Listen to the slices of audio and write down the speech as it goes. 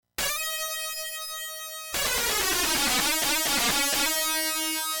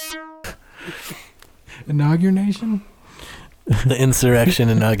Inauguration? The Insurrection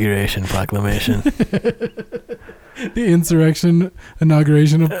Inauguration Proclamation. The Insurrection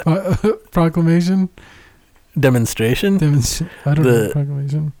Inauguration of Proclamation? Demonstration? I don't know.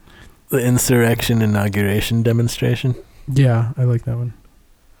 Proclamation. The Insurrection Inauguration Demonstration? Yeah, I like that one.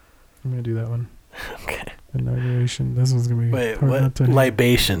 I'm going to do that one. Okay. Inauguration. This one's going to be... Wait, what?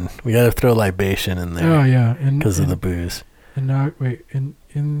 Libation. We got to throw libation in there. Oh, yeah. Because of the booze. What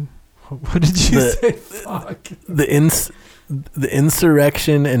did you say? Fuck. The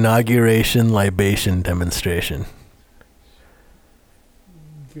Insurrection Inauguration Libation Demonstration.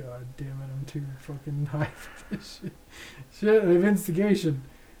 God damn it, I'm too fucking high for this shit. Shit, I have instigation.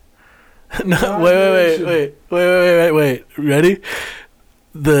 No, wait. Ready?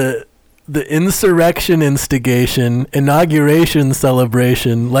 The Insurrection Instigation Inauguration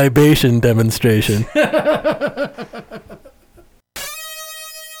Celebration Libation Demonstration.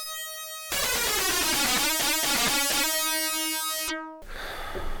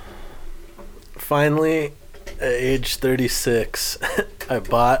 Finally, at age 36, I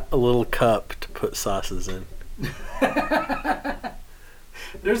bought a little cup to put sauces in.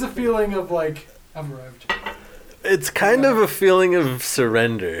 There's a feeling of like, I've arrived. It's kind of a feeling of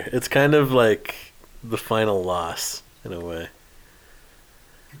surrender. It's kind of like the final loss, in a way.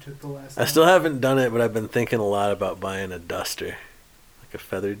 You took the last I still haven't done it, but I've been thinking a lot about buying a duster. Like a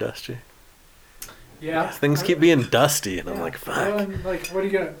feather duster. Yeah. Things keep being dusty, and I'm like, fuck. Like, what do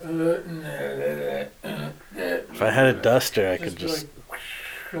you got? If I had a duster, I could just...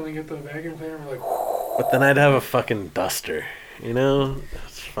 Really get the vacuum cleaner and like... But then I'd have a fucking duster, you know?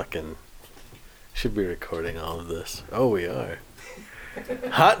 It's fucking... Should be recording all of this. Oh, we are.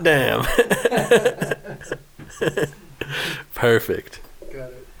 Hot damn. Perfect.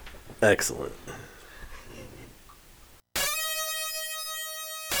 Got it. Excellent.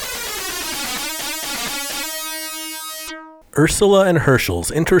 Ursula and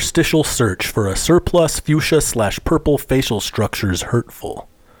Herschel's interstitial search for a surplus fuchsia/purple facial structures hurtful.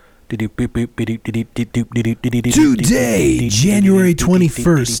 Today, January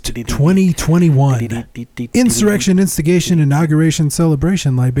 21st, 2021. Insurrection, Instigation, Inauguration,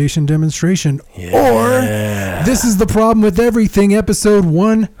 Celebration, Libation, Demonstration. Yeah. Or, This is the Problem with Everything, episode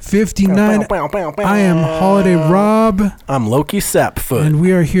 159. I am Holiday Rob. I'm Loki Sapfoot. And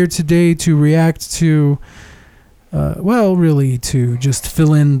we are here today to react to... really to just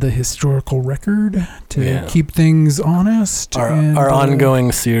fill in the historical record, to keep things honest. Our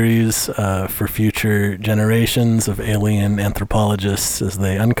ongoing series for future generations of alien anthropologists as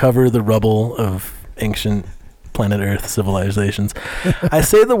they uncover the rubble of ancient planet Earth civilizations. I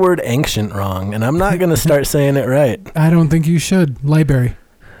say the word ancient wrong, and I'm not going to start saying it right. I don't think you should. Library.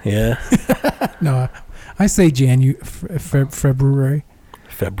 Yeah? No, I say February.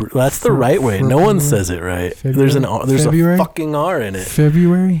 That's the right way. No one says it right. There's a fucking R in it.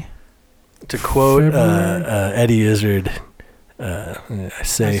 February. To quote Eddie Izzard, I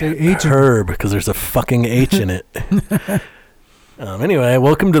say herb because there's a fucking H in it. Anyway,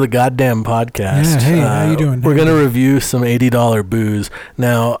 welcome to the goddamn podcast. Yeah, hey, how you doing? We're gonna review some $80 booze.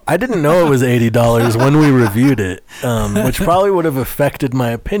 Now, I didn't know it was $80 when we reviewed it, which probably would have affected my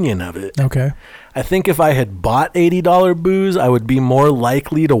opinion of it. Okay. I think if I had bought $80 booze, I would be more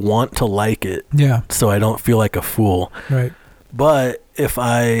likely to want to like it. Yeah. So I don't feel like a fool. Right. But if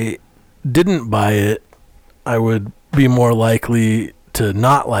I didn't buy it, I would be more likely to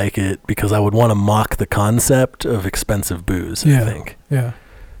not like it because I would want to mock the concept of expensive booze, I think. Yeah.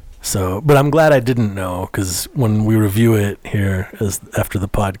 So, but I'm glad I didn't know because when we review it here, after the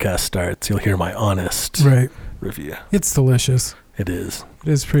podcast starts, you'll hear my honest review. It's delicious. It is. It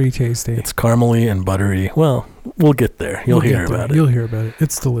is pretty tasty. It's caramely and buttery. Well, we'll get there. You'll hear about it. You'll hear about it.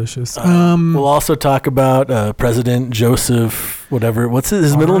 It's delicious. We'll also talk about President Joseph, whatever. What's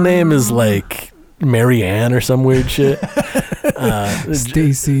his middle name is like Mary Ann or some weird shit.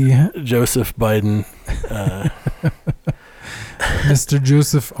 Stacy. Joseph Biden. Mr.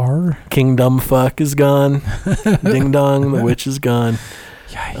 Joseph R. Kingdom fuck is gone. Ding dong, the witch is gone.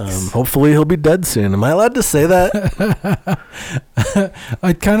 Yikes. Hopefully he'll be dead soon. Am I allowed to say that?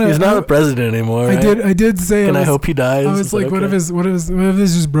 He's not the president anymore. Right? I did say. I hope he dies? I was like, okay? what if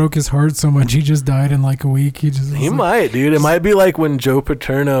this just broke his heart so much he just died in like a week? He might, dude. It might be like when Joe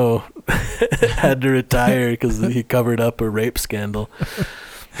Paterno had to retire because he covered up a rape scandal.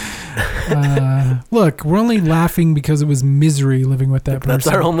 Look, we're only laughing because it was misery living with that person. That's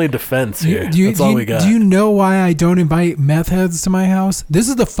our only defense here. That's all we got. Do you know why I don't invite meth heads to my house? This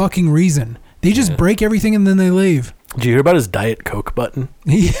is the fucking reason. They just break everything and then they leave. Did you hear about his Diet Coke button?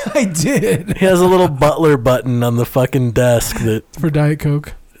 Yeah, I did. He has a little butler button on the fucking desk that for Diet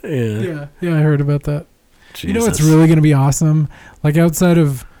Coke. Yeah, I heard about that. Jesus. You know what's really going to be awesome? Like outside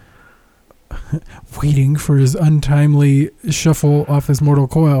of waiting for his untimely shuffle off his mortal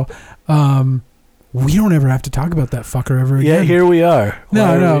coil, we don't ever have to talk about that fucker ever again. Yeah, here we are.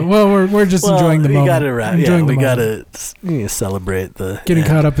 No. Well, we're just enjoying the moment. We gotta celebrate the getting end.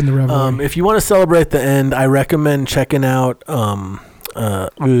 Caught up in the revelry. If you want to celebrate the end, I recommend checking out some more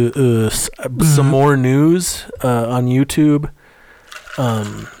news on YouTube.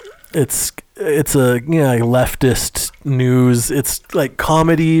 It's a like leftist news. It's like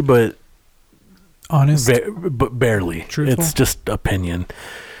comedy, but honest, but barely. Truthful? It's just opinion.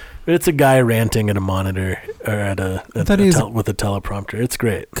 It's a guy ranting at a monitor or with a teleprompter. It's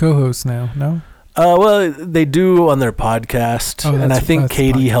great. Co-host now, no? Well, they do on their podcast, and I think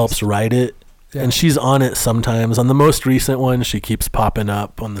Katie helps write it, and she's on it sometimes. On the most recent one, she keeps popping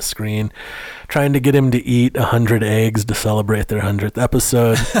up on the screen, trying to get him to eat 100 eggs to celebrate their 100th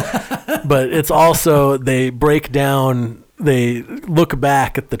episode. But it's also, they look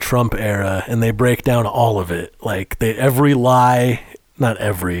back at the Trump era, and they break down all of it. Like, every lie... Not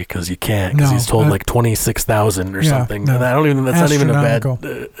every, because you can't, because he's told like 26,000 or something. No. That's not even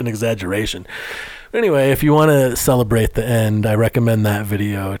an exaggeration. Anyway, if you want to celebrate the end, I recommend that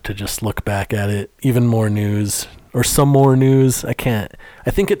video to just look back at it. Even more news or some more news. I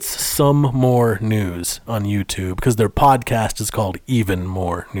think it's some more news on YouTube because their podcast is called Even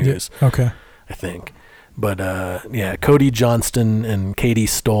More News. Yeah. Okay. I think. But Cody Johnston and Katie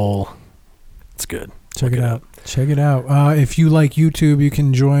Stoll. It's good. Check it out. Check it out. If you like YouTube, you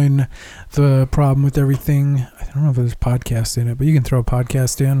can join the Problem with Everything. I don't know if there's a podcast in it, but you can throw a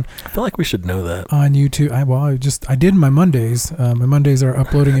podcast in. I feel like we should know that. On YouTube. I did my Mondays. My Mondays are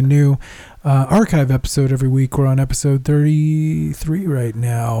uploading a new archive episode every week. We're on episode 33 right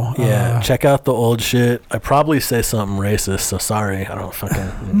now. Yeah, check out the old shit. I probably say something racist, so sorry. I don't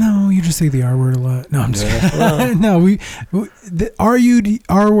fucking... No, you just say the R word a lot. No, I'm just kidding. Well, no, the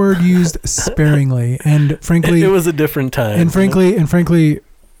R word used sparingly, and frankly... It was a different time. And frankly,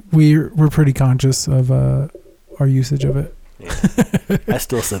 we're pretty conscious of our usage of it. Yeah. I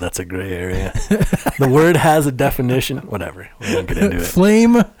still say that's a gray area. The word has a definition. Whatever. We won't get into it.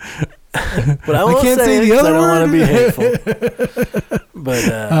 Flame. But I won't say the other word. I don't want to be hateful. But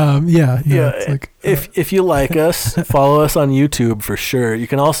it's like, if you like us, follow us on YouTube for sure. You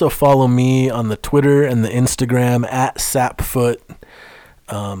can also follow me on the Twitter and the Instagram at Sapfoot.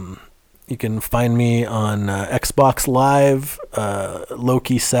 You can find me on Xbox Live,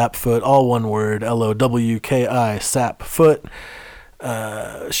 Loki Sapfoot, all one word, LOWKI Sapfoot.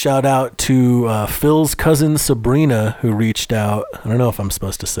 Shout out to Phil's cousin Sabrina, who reached out. I don't know if I'm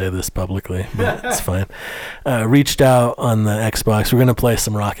supposed to say this publicly, but it's fine. Reached out on the Xbox. We're going to play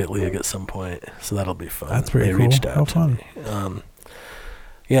some Rocket League at some point, so that'll be fun. That's pretty cool. They reached out. How fun.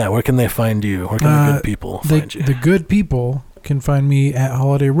 Where can they find you? Where can the good people find you? The good people can find me at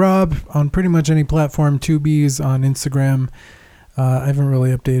Holiday Rob on pretty much any platform. 2Bs on Instagram. I haven't really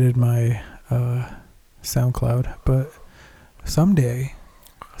updated my SoundCloud, but someday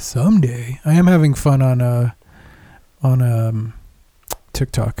I am having fun on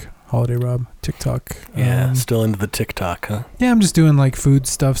TikTok. Holiday Rob TikTok. Still into the TikTok, huh? Yeah, I'm just doing like food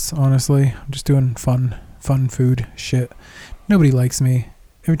stuffs. Honestly, I'm just doing fun food shit. Nobody likes me.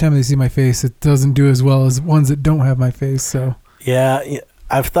 Every time they see my face, it doesn't do as well as ones that don't have my face. So yeah,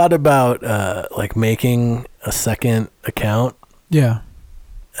 I've thought about like making a second account. Yeah,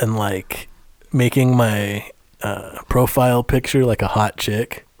 and like making my profile picture like a hot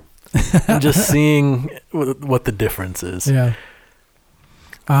chick, and just seeing what the difference is. Yeah.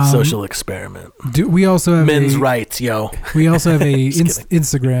 Social experiment. We also have men's rights, yo. We also have a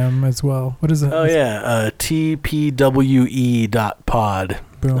Instagram as well. What is it? Oh yeah, tpwe.pod.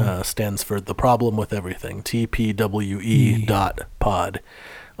 Stands for The Problem with Everything. tpwe.pod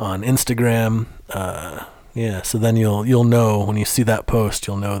on Instagram. So then you'll know when you see that post,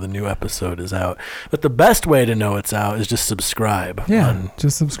 you'll know the new episode is out. But the best way to know it's out is just subscribe. Yeah,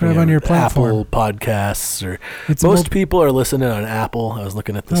 just subscribe on your platform. Apple Podcasts most people are listening on Apple. I was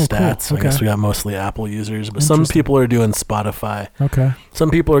looking at the stats. Cool. Okay. I guess we got mostly Apple users, but some people are doing Spotify. Okay. Some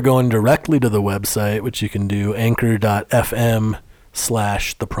people are going directly to the website, which you can do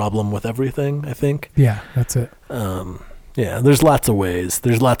anchor.fm/The Problem with Everything, I think. Yeah, that's it. There's lots of ways.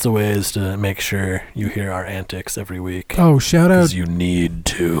 There's lots of ways to make sure you hear our antics every week. Oh, shout out. Because you need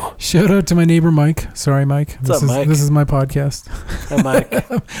to. Shout out to my neighbor, Mike. Sorry, Mike. What's up, Mike? This is my podcast. Hi, Mike.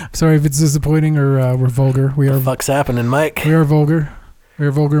 Sorry if it's disappointing or we're vulgar. What the fuck's happening, Mike? We are vulgar. We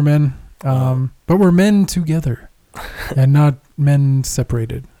are vulgar men. But we're men together and not men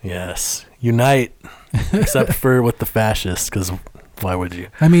separated. Yes. Unite. Except for with the fascists, because why would you?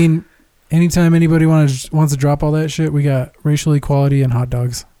 I mean... anytime anybody wants to drop all that shit, we got racial equality and hot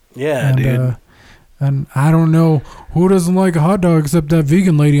dogs. Yeah, and, dude. And I don't know who doesn't like a hot dog except that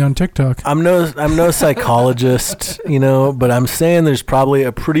vegan lady on TikTok. I'm no psychologist, but I'm saying there's probably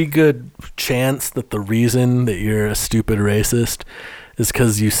a pretty good chance that the reason that you're a stupid racist is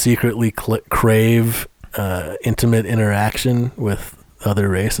because you secretly crave intimate interaction with other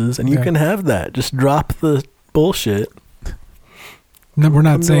races, and you can have that. Just drop the bullshit. No, we're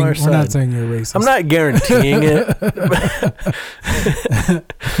not saying you're racist. I'm not guaranteeing it.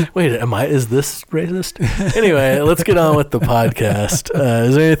 Wait, is this racist? Anyway, let's get on with the podcast.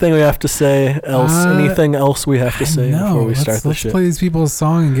 Is there anything we have to say else? Anything else we have to say before we start the shit? Let's play these people's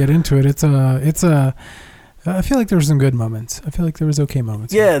song and get into it. I feel like there were some good moments. I feel like there was okay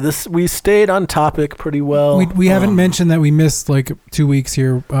moments. Yeah, we stayed on topic pretty well. We haven't mentioned that we missed like 2 weeks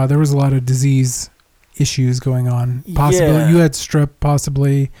here. There was a lot of disease issues going on. Possibly you had strep,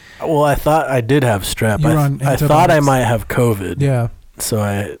 possibly. Well, I thought I did have strep. I thought I might have COVID. Yeah. So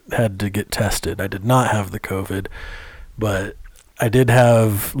I had to get tested. I did not have the COVID, but I did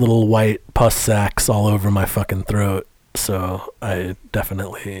have little white pus sacs all over my fucking throat. So I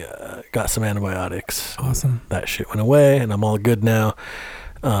definitely got some antibiotics. Awesome. That shit went away, and I'm all good now.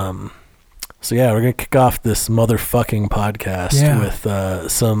 So yeah, we're gonna kick off this motherfucking podcast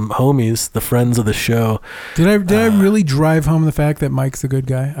with some homies, the friends of the show. Did I really drive home the fact that Mike's a good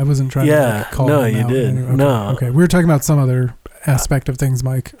guy? I wasn't trying to call him out. No, you did. Anyway, no. Okay, we were talking about some other aspect of things,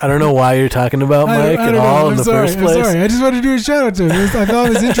 Mike. I don't know why you're talking about Mike at all in the first place. I'm sorry. I just wanted to do a shout out to him. I thought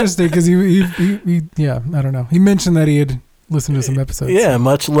it was interesting because he I don't know. He mentioned that he had listened to some episodes. Yeah,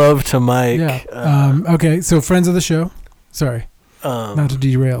 much love to Mike. Yeah. Okay, so friends of the show. Sorry. Not to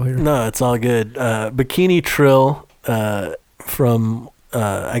derail here. No, it's all good. Bikini Trill from,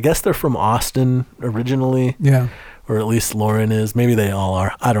 I guess they're from Austin originally. Yeah. Or at least Lauren is. Maybe they all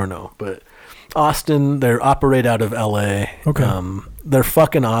are. I don't know. But Austin, they operate out of LA. Okay. They're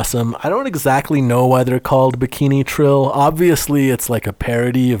fucking awesome. I don't exactly know why they're called Bikini Trill. Obviously, it's like a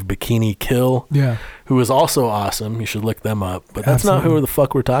parody of Bikini Kill. Yeah. Who is also awesome. You should look them up. But that's not who the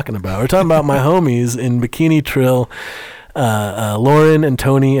fuck we're talking about. We're talking about my homies in Bikini Trill. Lauren and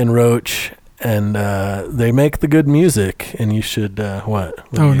Tony and Roach, and they make the good music. And you should what?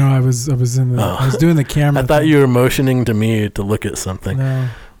 Oh no, I was doing the camera. I thought you were motioning to me to look at something. No.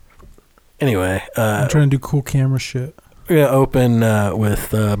 Anyway, I'm trying to do cool camera shit. We're gonna open with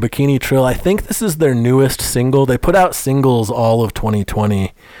Bikini Trill. I think this is their newest single. They put out singles all of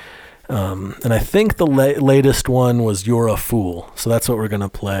 2020. And I think the latest one was You're a Fool. So that's what we're going to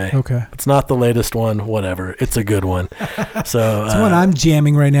play. Okay. It's not the latest one, whatever. It's a good one. So it's one I'm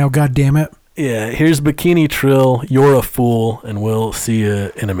jamming right now, god damn it. Yeah, here's Bikini Trill, You're a Fool, and we'll see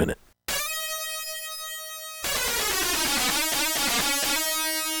you in a minute.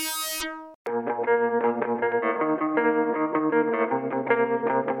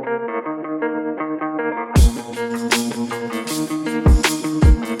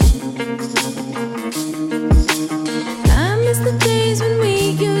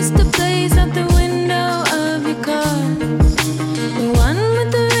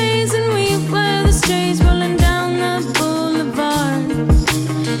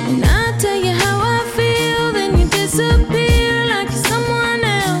 And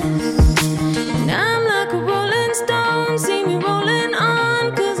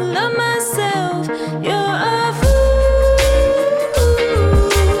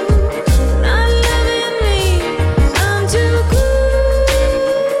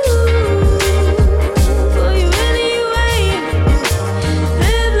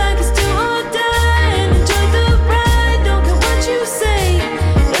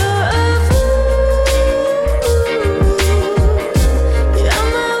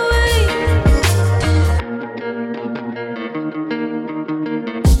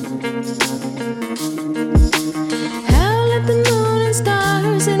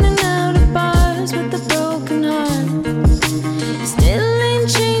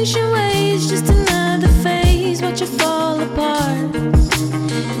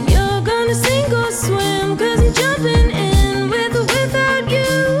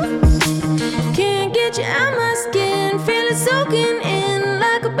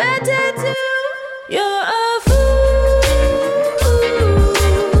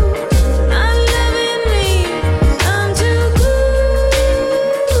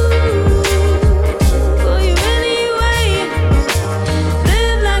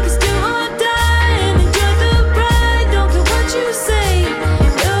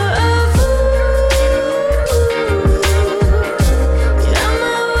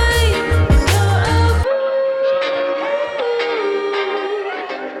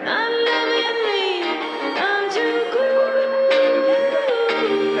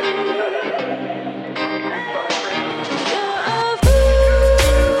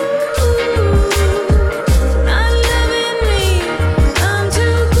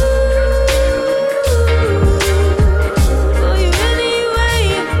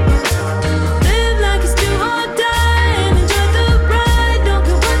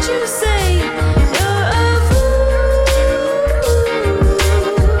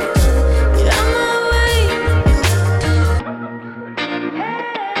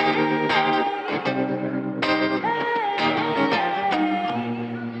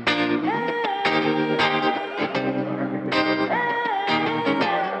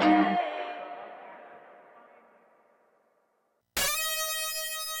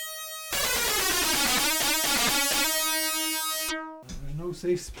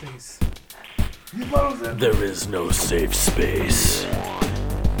safe space. There is no safe space. In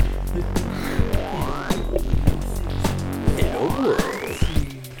a world.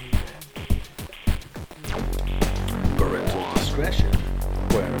 Parental discretion,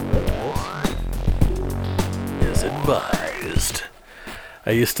 whereas, is advised. I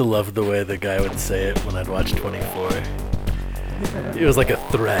used to love the way the guy would say it when I'd watch 24. It was like a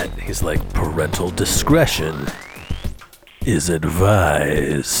threat. He's like, parental discretion is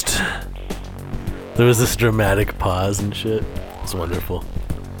advised. There was this dramatic pause and shit. It's wonderful.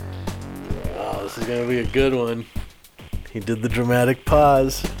 Oh, this is gonna be a good one. He did the dramatic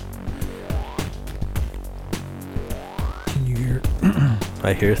pause. Can you hear?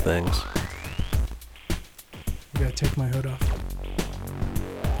 I hear things. I gotta take my hood off.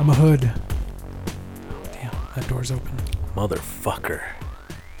 I'm a hood. Oh, damn, that door's open. Motherfucker.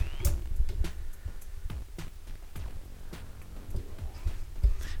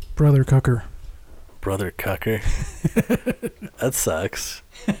 Brother Cucker. Brother Cucker. That sucks.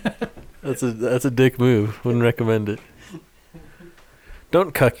 That's a dick move. Wouldn't recommend it.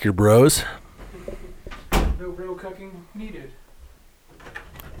 Don't cuck your bros. No bro cucking needed.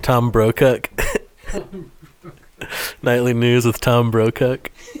 Tom Brocuck. Nightly news with Tom Brocuck.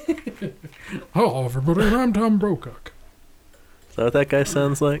 Hello, everybody. I'm Tom Brocuck. Is that what that guy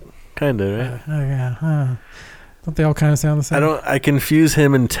sounds like? Kinda, right? Yeah. Don't they all kind of sound the same? I confuse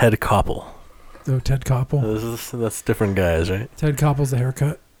him and Ted Koppel. Oh, Ted Koppel. That's different guys, right? Ted Koppel's the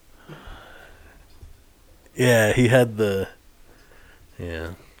haircut. Yeah, he had the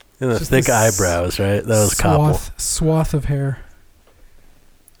thick eyebrows, right? That was Koppel. Swath of hair.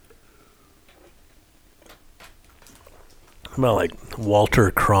 How about like Walter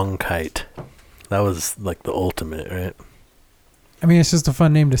Cronkite? That was like the ultimate, right? I mean, it's just a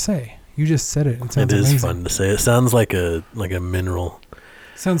fun name to say. You just said it. It sounds amazing. Fun to say. It sounds like a mineral.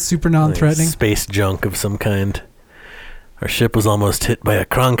 Sounds super non-threatening. Like space junk of some kind. Our ship was almost hit by a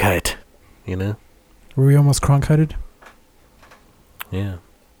Cronkite, you know? Were we almost Cronkited? Yeah.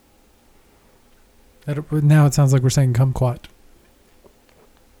 Now it sounds like we're saying kumquat.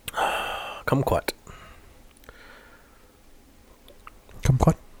 Kumquat.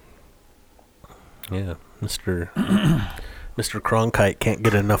 Kumquat? Yeah. Mr. Cronkite can't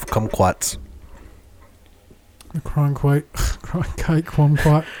get enough kumquats. Cronkite,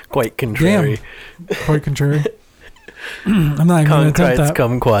 kumquat. Quite contrary. Damn. Quite contrary. I'm not even going to attempt that.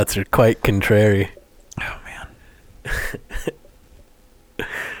 Kumquats are quite contrary. Oh, man.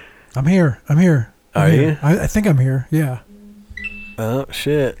 I'm here. Are you? I think I'm here. Yeah. Oh,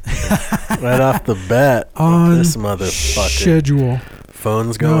 shit. Right off the bat. On this motherfucker. Schedule.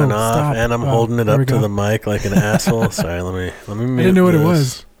 Phone's going off, stop. and I'm holding it up to the mic like an asshole. Sorry, let me mute I didn't know what this. it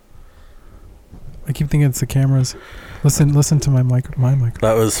was. I keep thinking it's the cameras. Listen to my mic.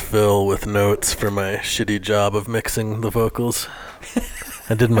 That was Phil with notes for my shitty job of mixing the vocals.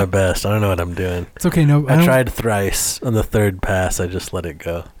 I did my best. I don't know what I'm doing. It's okay. No, I tried thrice. On the third pass, I just let it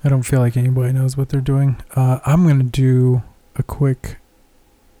go. I don't feel like anybody knows what they're doing. I'm gonna do a quick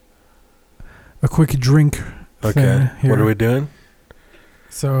drink. Okay. What are we doing?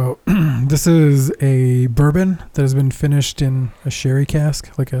 So this is a bourbon that has been finished in a sherry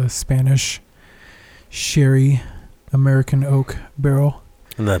cask, like a Spanish sherry American oak barrel.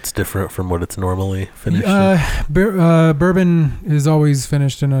 And that's different from what it's normally finished bourbon is always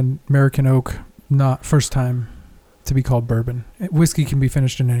finished in an American oak, not first time to be called bourbon. Whiskey can be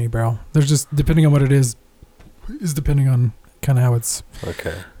finished in any barrel. There's just, depending on what it is depending on kind of how it's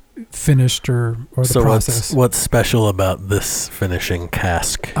finished or the process. So what's special about this finishing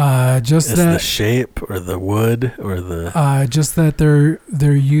cask? Just is that the shape or the wood or the just that they're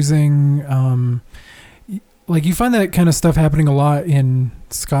using like you find that kind of stuff happening a lot in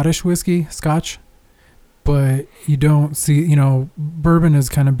Scotch, but you don't see, bourbon has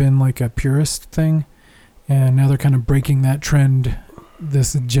kind of been like a purist thing, and now they're kind of breaking that trend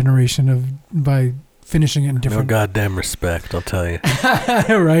this generation by finishing it in different. No goddamn respect, I'll tell you.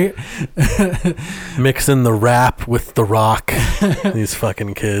 Right? Mixing the rap with the rock. These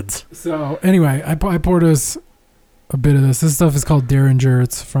fucking kids. So anyway, I poured us a bit of this. This stuff is called Derringer.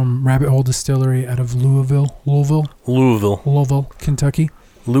 It's from Rabbit Hole Distillery out of Louisville, Kentucky.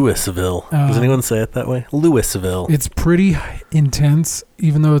 Louisville. Does anyone say it that way? Louisville. It's pretty intense,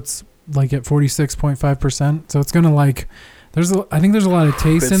 even though it's like at 46.5%. So it's gonna like. I think there's a lot of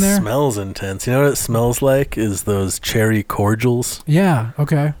taste in there. It smells intense. You know what it smells like? Is those cherry cordials. Yeah.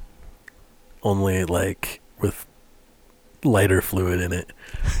 Okay. Only like with lighter fluid in it.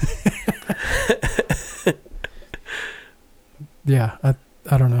 Yeah.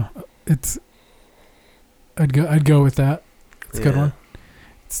 I don't know. I'd go with that. It's a good one.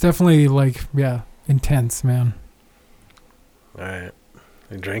 It's definitely like, yeah, intense, man. All right.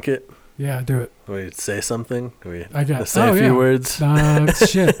 We drink it? Yeah, do it. We say something? I got say a few words?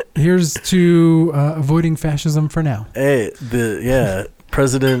 Shit. Here's to avoiding fascism for now. Hey,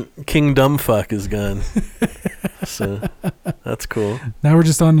 President King Dumbfuck is gone. So that's cool. Now we're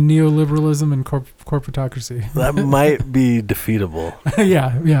just on to neoliberalism and corporatocracy. That might be defeatable.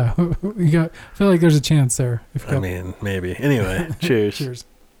 Yeah. I feel like there's a chance there. Maybe. Anyway, cheers. Cheers.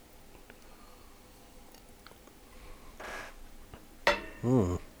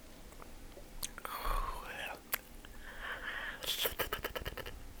 Mm.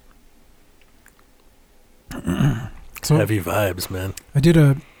 So heavy vibes, man. I did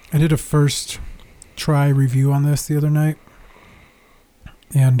a first try review on this the other night,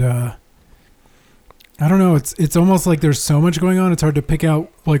 and I don't know. It's almost like there's so much going on. It's hard to pick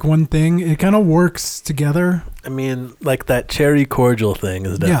out like one thing. It kind of works together. I mean, like that cherry cordial thing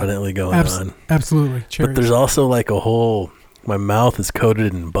is definitely going on. Absolutely, cherries. But there's also like a whole. My mouth is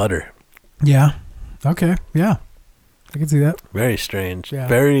coated in butter. Yeah. Okay. Yeah. I can see that. Very strange. Yeah.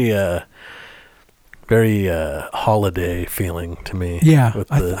 Very holiday feeling to me. Yeah. With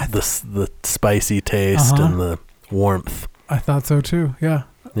the spicy taste and the warmth. I thought so too. Yeah.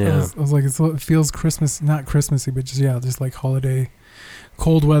 Yeah. I was like, it feels Christmas, not Christmassy, but just like holiday,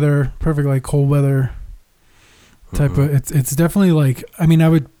 cold weather, perfect like cold weather type of. It's definitely like. I mean, I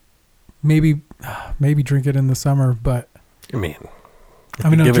would maybe drink it in the summer, but. Give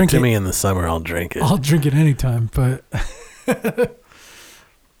it to me in the summer, I'll drink it. I'll drink it anytime, but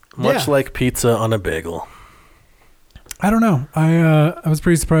much like pizza on a bagel. I don't know. I was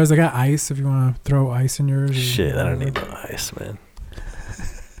pretty surprised. I got ice. If you want to throw ice in yours. Shit, I don't need no ice, man.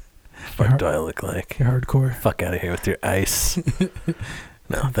 What do I look like? You're hardcore. Fuck out of here with your ice.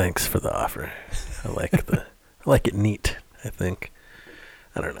 No, thanks for the offer. I like it neat. I think.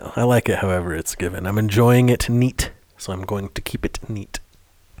 I don't know. I like it however it's given. I'm enjoying it neat. So I'm going to keep it neat.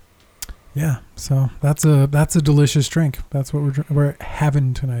 Yeah, so that's a delicious drink. That's what we're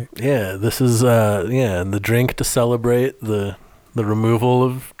having tonight. Yeah, this is the drink to celebrate the removal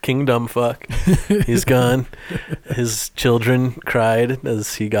of King Dumbfuck. He's gone. His children cried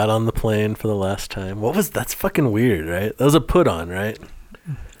as he got on the plane for the last time. That's fucking weird, right? That was a put on, right?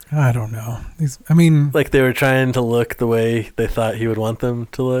 I don't know. Like they were trying to look the way they thought he would want them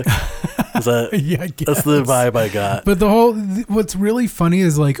to look. Is that? Yeah, I guess. That's the vibe I got. But what's really funny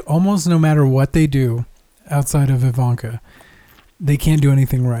is like almost no matter what they do outside of Ivanka, they can't do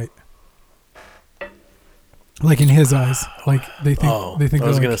anything right. Like in his eyes, like they think. I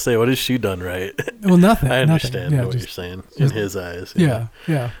was gonna say, what has she done right? Well, nothing. I understand Yeah, what you're saying. In his eyes. Yeah.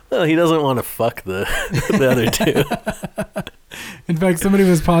 Well, he doesn't want to fuck the other two. In fact, somebody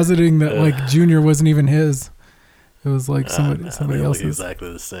was positing that like Junior wasn't even his. It was like somebody else's.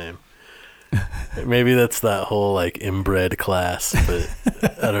 Exactly the same. Maybe that's that whole like inbred class, but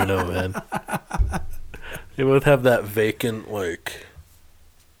I don't know, man. They both have that vacant like.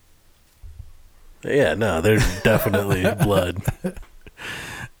 Yeah, no, they're definitely blood.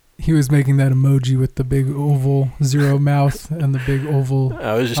 He was making that emoji with the big oval zero mouth and the big oval.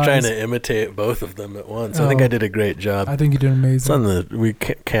 I was just trying to imitate both of them at once. I think I did a great job. I think you did amazing. We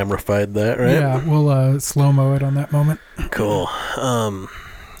camera-fied that, right? Yeah, we'll slow-mo it on that moment. Cool.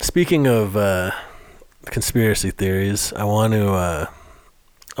 Speaking of conspiracy theories, I want to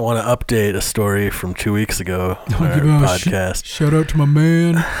update a story from 2 weeks ago on our podcast. Shout out to my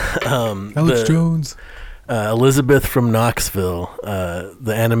man, Alex Jones. Elizabeth from Knoxville,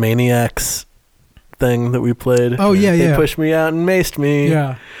 the Animaniacs thing that we played. Oh, yeah, They pushed me out and maced me.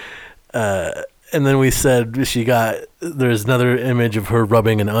 Yeah. And then we said there's another image of her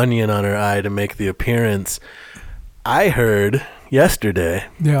rubbing an onion on her eye to make the appearance. I heard yesterday.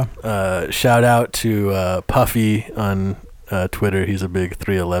 Yeah. Shout out to Puffy on Twitter. He's a big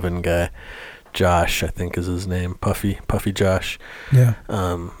 311 guy. Josh, I think is his name. Puffy Josh. Yeah.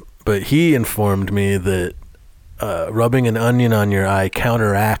 But he informed me that rubbing an onion on your eye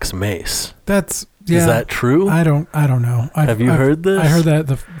counteracts mace. Is that true? I don't know. Have you heard this? I heard that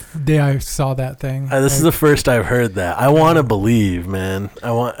the day I saw that thing. This is the first I've heard that. I want to believe, man.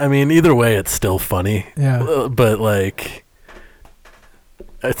 Either way, it's still funny. Yeah. But like,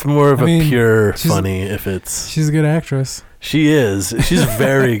 it's more of a pure funny if it's. She's a good actress. She is. She's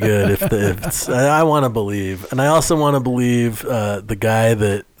very good. I want to believe, and I also want to believe the guy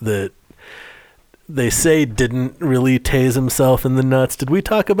that they say didn't really tase himself in the nuts. Did we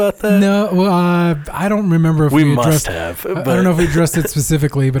talk about that? No, well, I don't remember if we addressed, must have. I don't know if we addressed it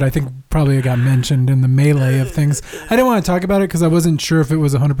specifically, but I think probably it got mentioned in the melee of things. I didn't want to talk about it because I wasn't sure if it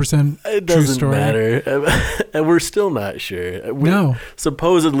was 100% it true doesn't story. matter. And we're still not sure. No.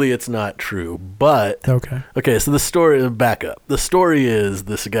 Supposedly it's not true, but... Okay, so the story... Back up. The story is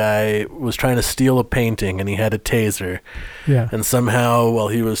this guy was trying to steal a painting and he had a taser. Yeah. And somehow, while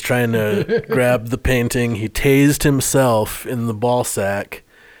he was trying to grab the painting, he tased himself in the ball sack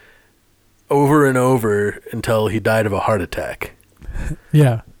over and over until he died of a heart attack.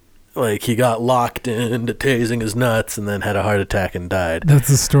 Yeah. Like, he got locked into tasing his nuts and then had a heart attack and died. That's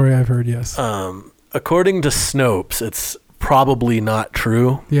the story I've heard, yes. According to Snopes, it's probably not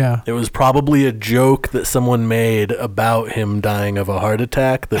true. Yeah. It was probably a joke that someone made about him dying of a heart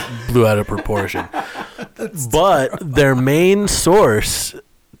attack that blew out of proportion. But terrible. Their main source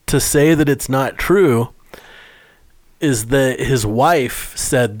to say that it's not true is that his wife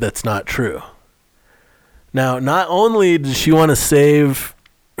said that's not true. Now, not only did she want to save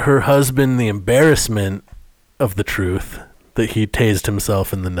her husband the embarrassment of the truth that he tased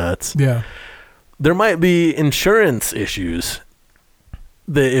himself in the nuts. Yeah. There might be insurance issues.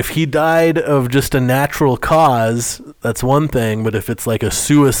 That if he died of just a natural cause, that's one thing, but if it's like a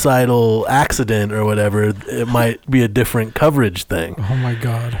suicidal accident or whatever, it might be a different coverage thing. Oh my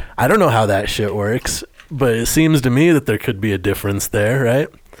God. I don't know how that shit works, but it seems to me that there could be a difference there, right?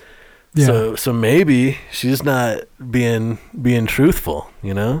 Yeah. So maybe she's not being truthful,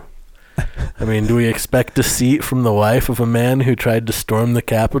 you know? I mean, do we expect deceit from the wife of a man who tried to storm the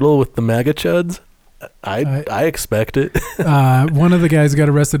Capitol with the MAGA chuds? I expect it. One of the guys got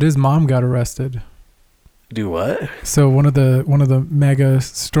arrested. His mom got arrested. Do what? So one of the MAGA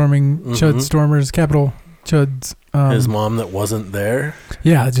storming chud stormers, Capitol chuds. His mom that wasn't there?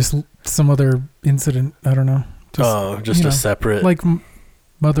 Yeah, just some other incident. I don't know. Just a separate... Like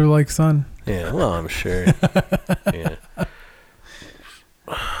mother, like son. Yeah, well, I'm sure. Yeah.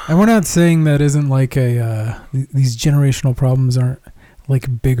 And we're not saying that isn't like these generational problems aren't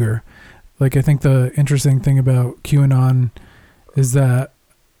like bigger. Like, I think the interesting thing about QAnon is that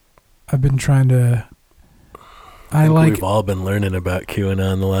I've been trying to... We've all been learning about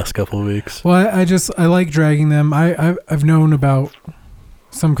QAnon the last couple of weeks. Well, I like dragging them. I've known about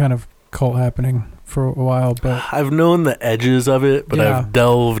some kind of cult happening for a while, but... I've known the edges of it, but yeah. I've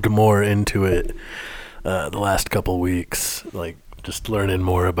delved more into it the last couple of weeks. Like, just learning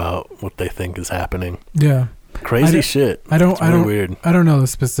more about what they think is happening. Yeah. Crazy shit. I don't weird. I don't know the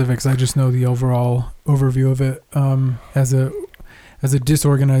specifics. I just know the overall overview of it as a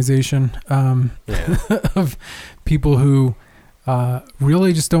disorganization of people who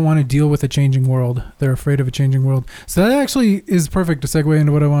really just don't want to deal with a changing world. They're afraid of a changing world. So that actually is perfect to segue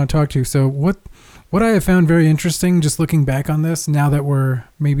into what I want to talk to. So what I have found very interesting, just looking back on this, now that we're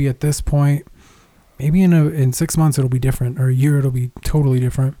maybe at this point, maybe in 6 months it'll be different, or a year it'll be totally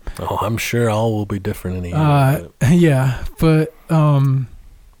different. Oh, I'm sure all will be different in a year. Yeah, but I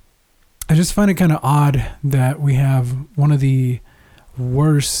just find it kind of odd that we have one of the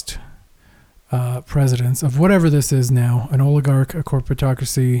worst presidents of whatever this is now, an oligarch, a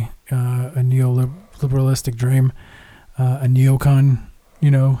corporatocracy, a neoliberalistic dream, a neocon,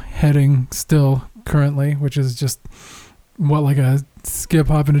 heading still currently, which is just like a skip,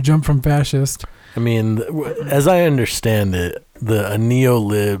 hop, and a jump from fascist. I mean, as I understand it, a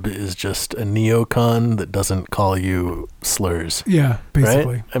neolib is just a neocon that doesn't call you slurs. Yeah,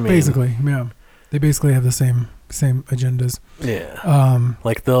 basically. Right? I mean, basically, yeah. They basically have the same agendas. Yeah.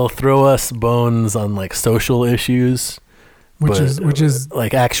 Like they'll throw us bones on like social issues, which is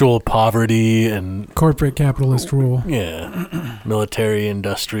like actual poverty and corporate capitalist rule. Yeah. Military,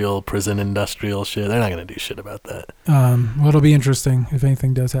 industrial, prison industrial shit. They're not going to do shit about that. Well, it'll be interesting if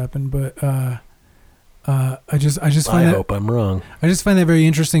anything does happen, but I just find I hope I'm wrong. I just find that very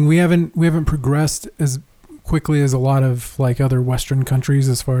interesting. We haven't progressed as quickly as a lot of like other Western countries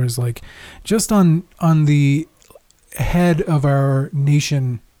as far as like just on the head of our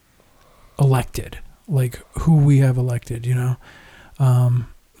nation elected, like who we have elected, there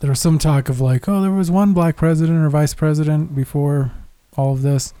was some talk of like, oh, there was one black president or vice president before all of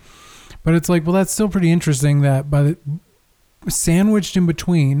this, but it's like, well, that's still pretty interesting that sandwiched in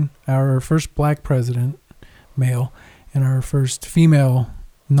between our first black president, male, and our first female,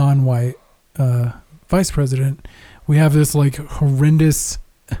 non-white vice president, we have this like horrendous...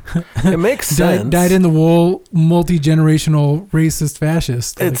 It makes sense. Died in the wool, multi-generational racist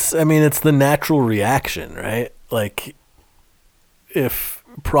fascist. It's the natural reaction, right? Like, if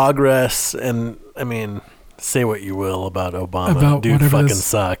progress and, say what you will about Obama. About dude fucking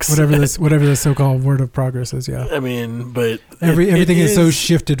sucks. Whatever the so-called word of progress is, yeah. I mean, but everything is so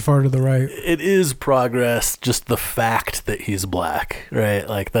shifted far to the right. It is progress, just the fact that he's black, right?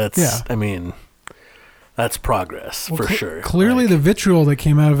 Like that's, I mean, that's progress for sure. Clearly, the vitriol that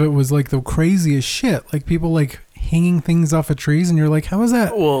came out of it was like the craziest shit. Like people like hanging things off of trees, and you're like, how is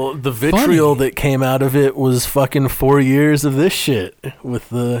that? Well, the vitriol that came out of it was fucking 4 years of this shit with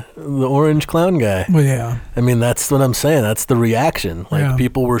the orange clown guy. Well, yeah. I mean, that's what I'm saying. That's the reaction. Like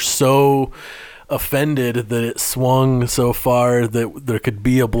people were so offended that it swung so far that there could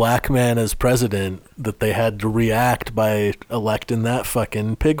be a black man as president that they had to react by electing that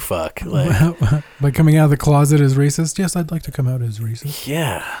fucking pig fuck. Like, by coming out of the closet as racist. Yes, I'd like to come out as racist.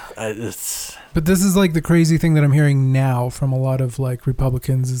 Yeah, But this is like the crazy thing that I'm hearing now from a lot of like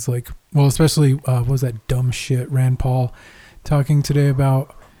Republicans is like, well, especially what was that dumb shit Rand Paul talking today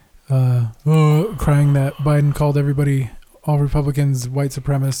about crying that Biden called all Republicans white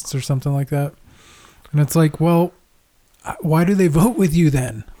supremacists or something like that. And it's like, well, why do they vote with you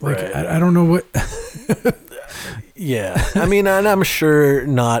then? Like, right. I don't know what. Yeah. I mean, and I'm sure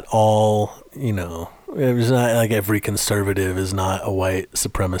not all, it was not like every conservative is not a white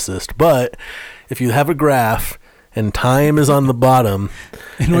supremacist. But if you have a graph and time is on the bottom.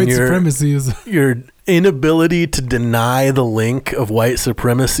 And white supremacy is. Your inability to deny the link of white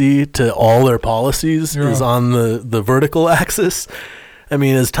supremacy to all their policies is on the vertical axis. I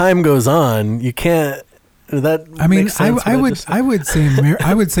mean, as time goes on, you can't. I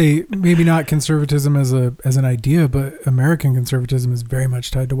would say maybe not conservatism as an idea, but American conservatism is very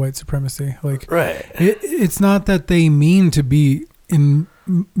much tied to white supremacy. Like, right. It's not that they mean to be in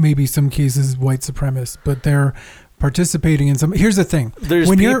maybe some cases white supremacists, but they're participating in some. Here's the thing: there's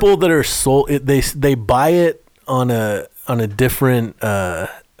people that are sold. They buy it on a different.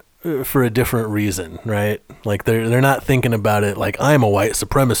 For a different reason, right? Like they're not thinking about it like I'm a white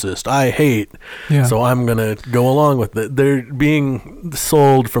supremacist, I hate, so I'm gonna go along with it. They're being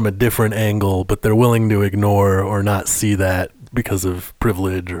sold from a different angle, but they're willing to ignore or not see that because of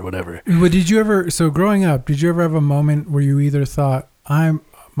privilege or whatever. But growing up, did you ever have a moment where you either thought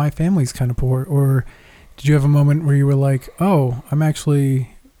my family's kind of poor, or did you have a moment where you were like, oh, I'm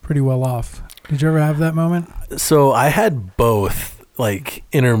actually pretty well off? Did you ever have that moment? So I had both. Like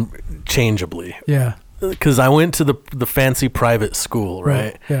interchangeably, because I went to the fancy private school,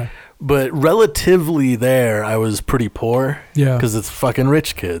 right? Yeah. But relatively there, I was pretty poor, because it's fucking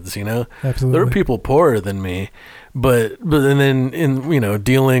rich kids, Absolutely. There were people poorer than me, but and then in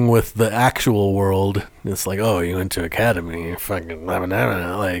dealing with the actual world, it's like, oh, you went to academy, fucking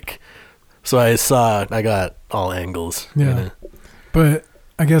like, so I got all angles, but.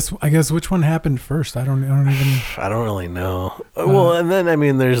 I guess which one happened first? I don't really know. Well, and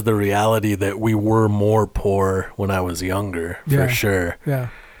then there's the reality that we were more poor when I was younger, for sure. Yeah.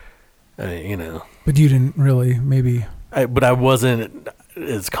 But you didn't really, maybe. But I wasn't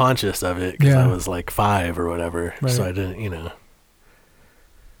as conscious of it because I was like 5 or whatever, so I didn't. I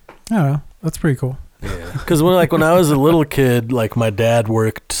don't know. That's pretty cool. Yeah, because when I was a little kid, like my dad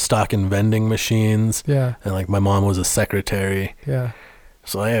worked stock and vending machines. Yeah. And like my mom was a secretary. Yeah.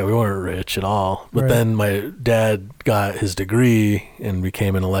 So we weren't rich at all. But then my dad got his degree and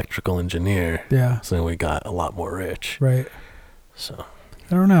became an electrical engineer. Yeah. So we got a lot more rich. Right. So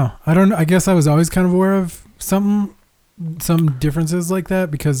I don't know. I guess I was always kind of aware of some differences like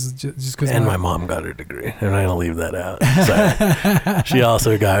that because And my mom got her degree. I'm not gonna leave that out. She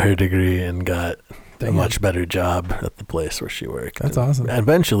also got her degree and got a much better job at the place where she worked. That's awesome.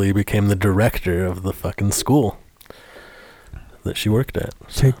 Eventually became the director of the fucking school that she worked at.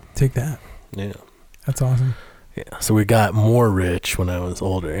 So. Take that. Yeah. That's awesome. Yeah. So we got more rich when I was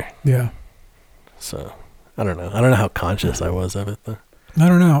older. Yeah. So I don't know. I don't know how conscious I was of it though. I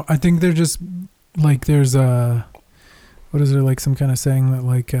don't know. I think they're just like there's what is there, like some kind of saying that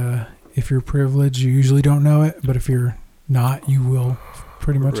like if you're privileged you usually don't know it, but if you're not you will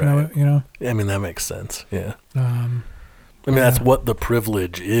pretty much know it, that makes sense. Yeah. That's what the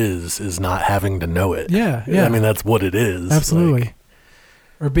privilege is not having to know it. Yeah. That's what it is. Absolutely.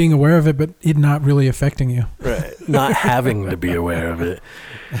 Or being aware of it, but it not really affecting you. Right. Not having to be aware of it.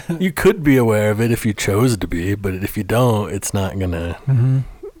 You could be aware of it if you chose to be, but if you don't, it's not going to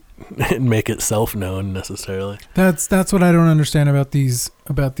make itself known necessarily. That's what I don't understand about these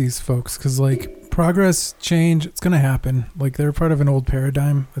folks. Because like progress, change, it's going to happen. Like they're part of an old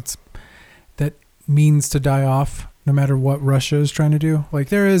paradigm that means to die off. No matter what Russia is trying to do, like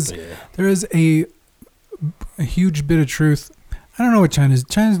there is a huge bit of truth. I don't know what China's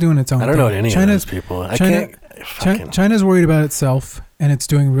doing its own. I don't know what any of those people. China's worried about itself, and it's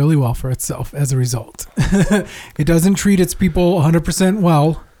doing really well for itself as a result. It doesn't treat its people 100%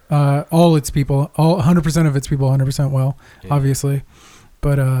 well. All 100% of its people 100% well, obviously.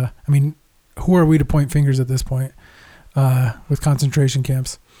 But, I mean, who are we to point fingers at this point with concentration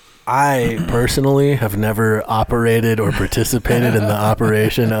camps? I personally have never operated or participated in the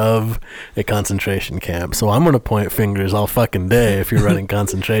operation of a concentration camp. So I'm going to point fingers all fucking day if you're running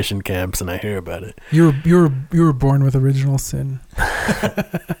concentration camps and I hear about it. You were born with original sin.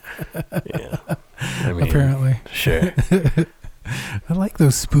 Yeah. I mean, apparently. Sure. I like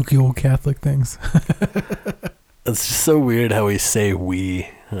those spooky old Catholic things. It's just so weird how we say we,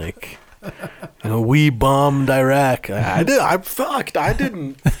 like, you know, we bombed Iraq. I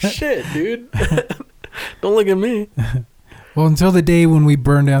didn't. Shit, dude. Don't look at me. Well, until the day when we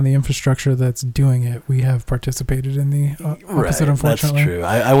burn down the infrastructure that's doing it, we have participated in the opposite. Unfortunately, that's true.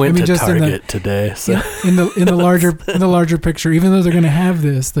 I went to Target today. So. In the larger picture, even though they're going to have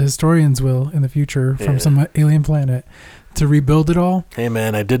this, the historians will in the future from some alien planet to rebuild it all. Hey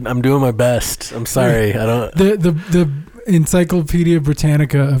man, I'm doing my best. I'm sorry. I don't. The Encyclopedia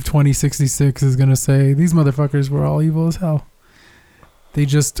Britannica of 2066 is going to say these motherfuckers were all evil as hell. They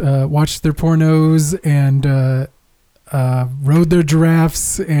just watched their pornos and rode their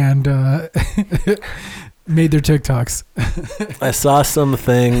giraffes and made their TikToks. I saw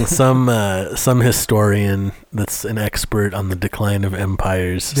some historian that's an expert on the decline of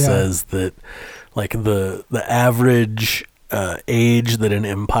empires says that like the average age that an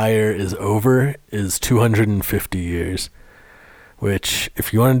empire is over is 250 years, which,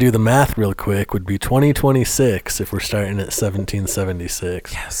 if you want to do the math real quick, would be 2026 if we're starting at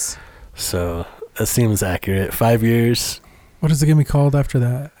 1776. Yes. So that seems accurate. 5 years. What is it going to be called after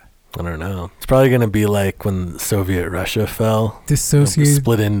that? I don't know. It's probably going to be like when Soviet Russia fell. Dissociated.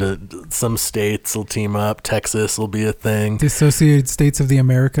 Split into some states will team up. Texas will be a thing. Dissociated states of the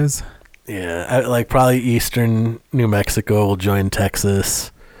Americas. Yeah, like probably eastern New Mexico will join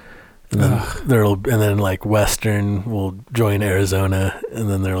Texas, and then then like western will join Arizona, and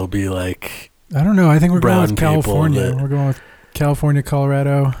then there'll be like I don't know. I think we're going with California. We're going with California,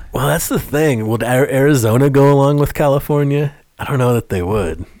 Colorado. Well, that's the thing. Would Arizona go along with California? I don't know that they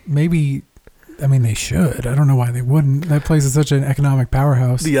would. Maybe. I mean, they should. I don't know why they wouldn't. That place is such an economic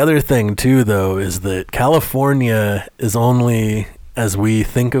powerhouse. The other thing too, though, is that California is only, as we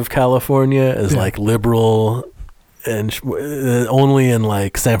think of California, as like liberal and only in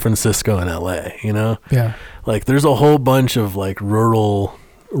like San Francisco and LA, you know? Yeah. Like there's a whole bunch of like rural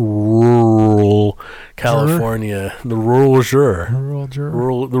California, the rural juror.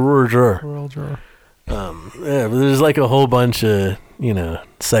 Yeah, but there's like a whole bunch of, you know,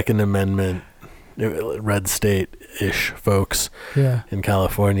 Second Amendment, red state-ish folks in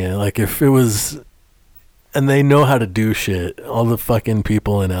California. Like if it was, and they know how to do shit, all the fucking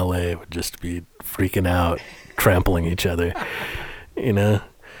people in LA would just be freaking out, trampling each other, you know?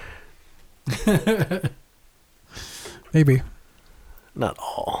 Maybe. Not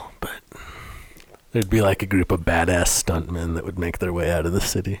all, but there'd be like a group of badass stuntmen that would make their way out of the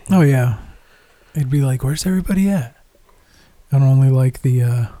city. Oh, yeah. It'd be like, where's everybody at? And only like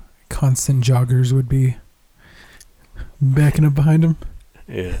the constant joggers would be backing up behind them.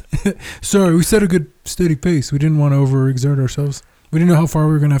 Yeah. Sorry, we set a good steady pace. We didn't want to overexert ourselves. We didn't know how far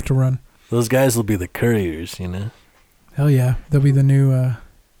we were going to have to run. Those guys will be the couriers, you know? Hell yeah. They'll be the new...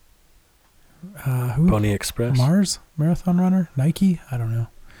 who? Pony Express? Mars? Marathon runner? Nike? I don't know.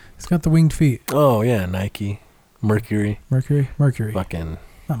 It's got the winged feet. Oh, yeah, Nike. Mercury. Fucking...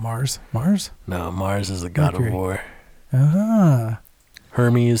 Not Mars. Mars? No, Mars is the god of war. Ah.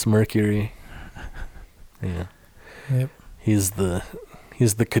 Hermes, Mercury. Yeah. Yep. He's the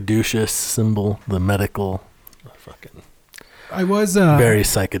caduceus symbol, the medical. Fucking. I was very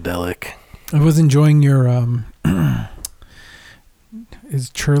psychedelic. I was enjoying your is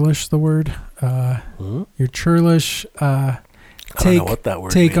churlish the word? Your churlish take, I don't know what that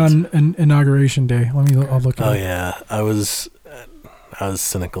word take means. On Inauguration Day. I'll look at it. Oh yeah. I was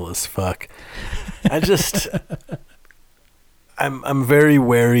cynical as fuck. I'm very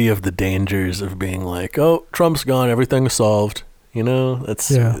wary of the dangers of being like, oh, Trump's gone, everything's solved. You know,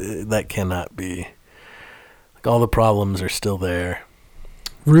 that cannot be. Like all the problems are still there.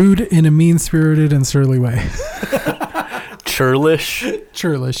 Rude in a mean-spirited and surly way. Churlish.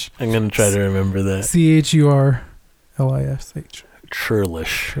 I'm gonna try to remember that. CHURLISH.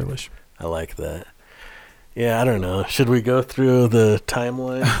 Churlish. I like that. Yeah, I don't know. Should we go through the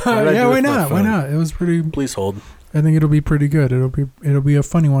timeline? Yeah, why not? Why not? It was pretty. Please hold. I think it'll be pretty good. It'll be a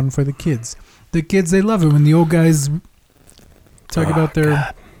funny one for the kids. The kids, they love it when the old guys talk about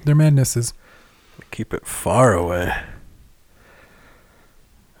their madnesses. Keep it far away.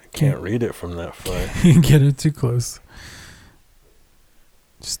 I can't read it from that far. You get it too close.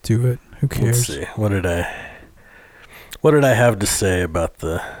 Just do it. Who cares? Let's see. What did I have to say about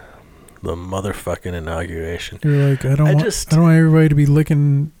the motherfucking inauguration? You're like, I don't want everybody to be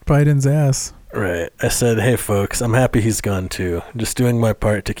licking Biden's ass. Right. I said, hey, folks, I'm happy he's gone, too. Just doing my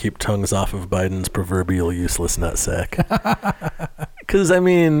part to keep tongues off of Biden's proverbial useless nutsack. Because, I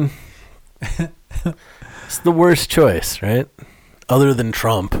mean, it's the worst choice, right? Other than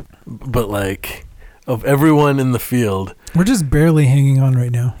Trump. But, like, of everyone in the field. We're just barely hanging on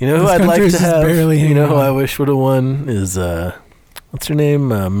right now. You know who I'd like to have? You know who I wish would have won is, what's her name?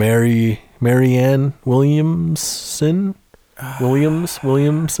 Marianne Williamson?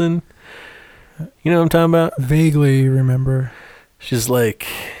 Williamson? You know what I'm talking about? Vaguely remember. She's like...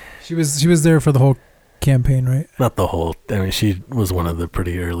 She was there for the whole campaign, right? Not the whole... I mean, she was one of the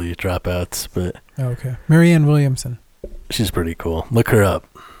pretty early dropouts, but... Oh, okay. Marianne Williamson. She's pretty cool. Look her up.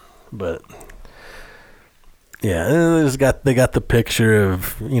 But... Yeah, they got the picture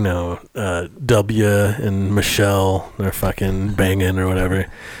of, you know, W and Michelle. They're fucking banging or whatever.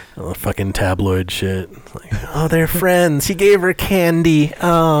 All the fucking tabloid shit. Like, oh, they're friends. He gave her candy.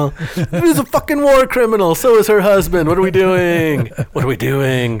 Oh, he was a fucking war criminal. So is her husband. What are we doing? What are we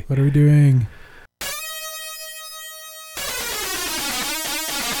doing? What are we doing?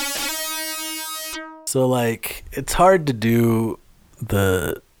 So, like, it's hard to do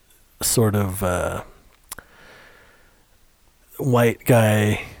the sort of... white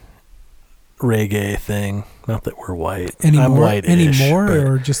guy reggae thing. Not that we're white. I'm white-ish. Anymore,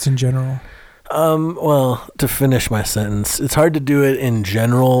 or just in general? Well, to finish my sentence, it's hard to do it in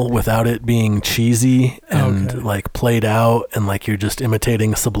general without it being cheesy and like played out and like you're just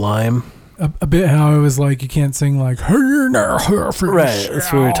imitating Sublime. A bit how it was like you can't sing like right. That's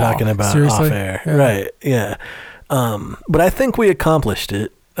what we were talking about. Seriously? Off air. Yeah. Right. Yeah. But I think we accomplished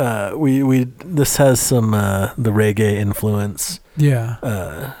it. This has some the reggae influence.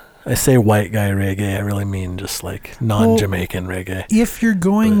 Yeah. I say white guy reggae, I really mean just like non-Jamaican reggae. If you're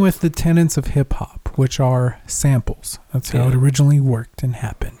going with the tenets of hip hop, which are samples, that's how it originally worked and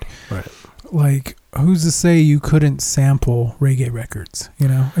happened. Right. Like, who's to say you couldn't sample reggae records? You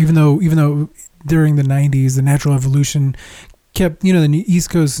know, even though during the 90s, the natural evolution kept, you know, the East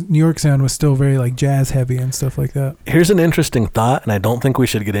Coast New York sound was still very like jazz heavy and stuff like that. Here's an interesting thought, and I don't think we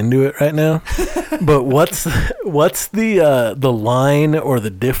should get into it right now. But what's the line or the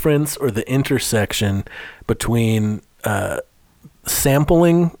difference or the intersection between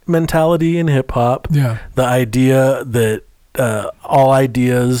sampling mentality in hip hop, the idea that all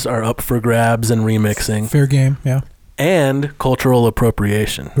ideas are up for grabs and remixing, fair game, and cultural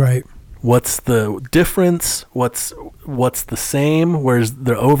appropriation, right? What's the difference? What's the same? Where's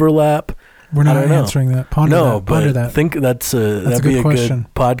the overlap? We're not answering that. Ponder that. I think that'd be a good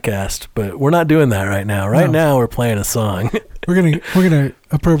podcast. But we're not doing that right now. Right now, we're playing a song. We're gonna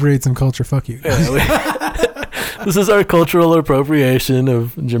appropriate some culture. Fuck you. This is our cultural appropriation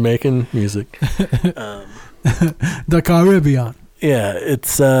of Jamaican music. The Caribbean. Yeah,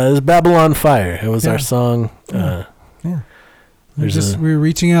 it's Babylon Fire. It was our song. Yeah. We were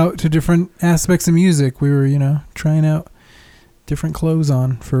reaching out to different aspects of music. We were, trying out different clothes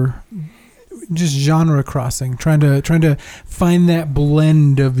on for just genre crossing, trying to find that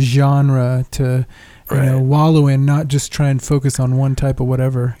blend of genre to wallow in, not just try and focus on one type of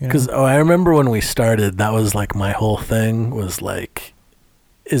whatever. Because I remember when we started, that was like my whole thing was like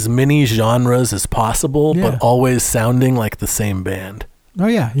as many genres as possible, but always sounding like the same band. Oh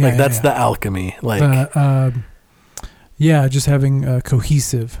yeah, that's the alchemy. Like. Just having a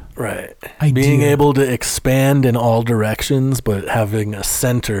cohesive idea. Being able to expand in all directions, but having a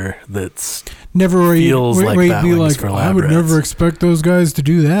center that's feels like Batwings for Lab I would Rats. never expect those guys to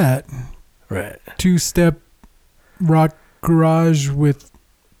do that. Right. 2-step rock garage with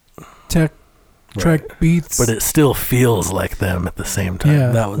tech track beats. But it still feels like them at the same time.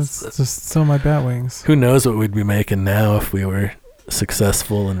 Yeah, that's just so my Batwings. Who knows what we'd be making now if we were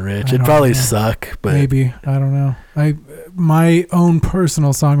successful and rich. It'd probably suck, but maybe. I don't know. My own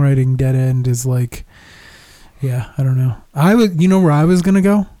personal songwriting dead end is like, I don't know. Where I was gonna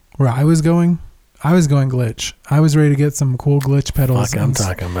go? Where I was going? I was going glitch. I was ready to get some cool glitch pedals. I'm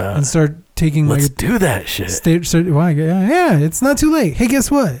talking about. And start taking Let's do that shit. It's not too late. Hey,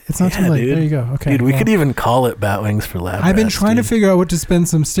 guess what? It's not too late. Dude. There you go. Okay. Dude, we could even call it Batwings for Lab Rats. I've been trying to figure out what to spend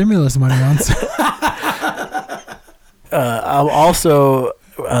some stimulus money on. I'll also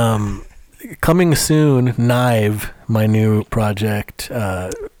coming soon, Knive, my new project,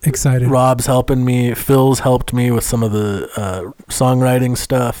 Excited. Rob's helping me. Phil's helped me with some of the songwriting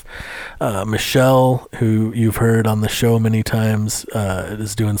stuff. Michelle, who you've heard on the show many times,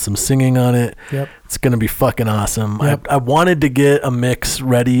 is doing some singing on it. Yep. It's going to be fucking awesome. Yep. I wanted to get a mix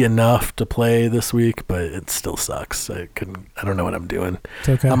ready enough to play this week, but it still sucks. I don't know what I'm doing. It's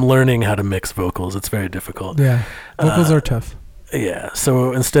okay. I'm learning how to mix vocals. It's very difficult. Yeah. Vocals are tough. Yeah,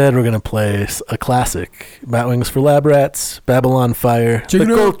 so instead we're going to play a classic, Batwings for Lab Rats, Babylon Fire, Check The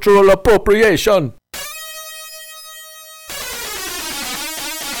it out. Cultural Appropriation.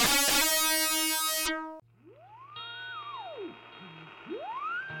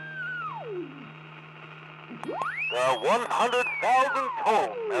 There are 100,000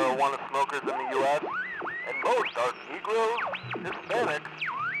 total marijuana smokers in the U.S., and most are Negroes, Hispanics,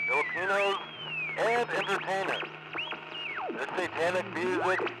 Filipinos, and entertainers. Their satanic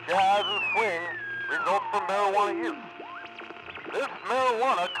music, jazz, and swing results from marijuana use. This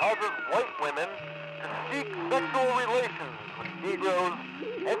marijuana causes white women to seek sexual relations with Negroes,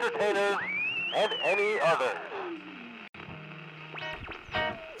 entertainers, and any others.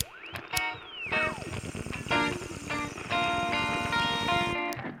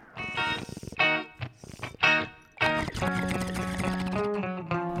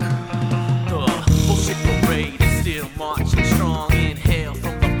 Bullshit parade is still marching strong. Inhale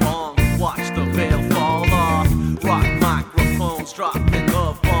from the bomb, watch the veil fall off. Rock microphones, dropping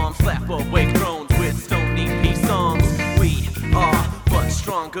love bombs, slap away drones with stony peace songs. We are but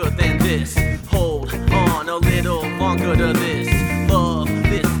stronger than this. Hold on a little longer to this love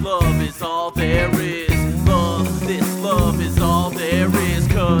is all there is. This love is all there is.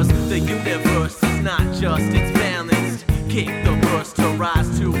 Cause the universe is not just, it's balanced. Kick the verse to rise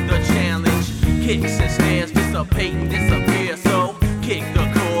to the challenge. Kicks and snares dissipate and disappear. So kick the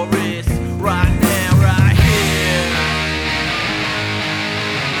chorus right now, right here.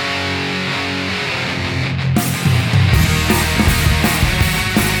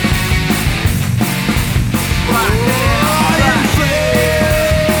 Right now, right here.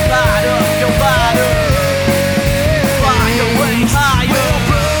 Light up your lighter. Fly away higher.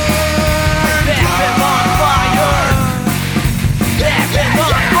 Back them on fire. Back them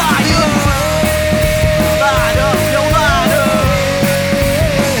on fire. Light up your lighter.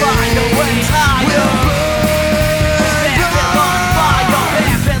 Fly away higher. Back them on fire.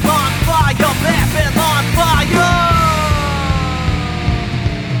 Back them on fire. Back them on fire.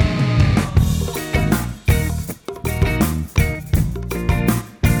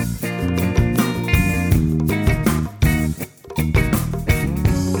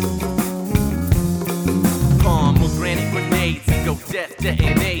 Pomegranate grenades, ego death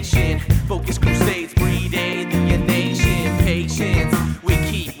detonation. Focus crusades, breed alienation. Patience, we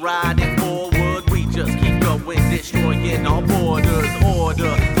keep riding forward. We just keep going, destroying all borders.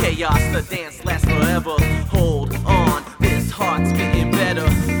 Order, chaos, the dance lasts forever. Hold on, this heart's getting better.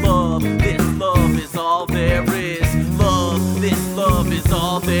 Love, this love is all there is. Love, this love is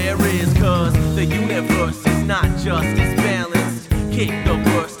all there is. Cause the universe is not just, it's balanced. Kick the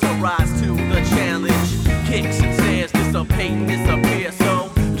verse to rise to the challenge. Kicks and snares dissipate and disappear. So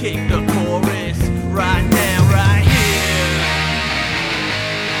kick the chorus right now, right here.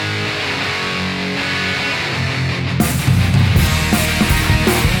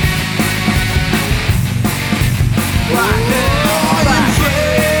 Right now, right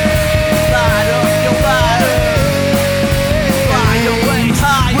here. Light up your lighter. Fly away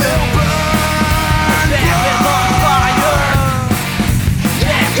higher. Back them on fire.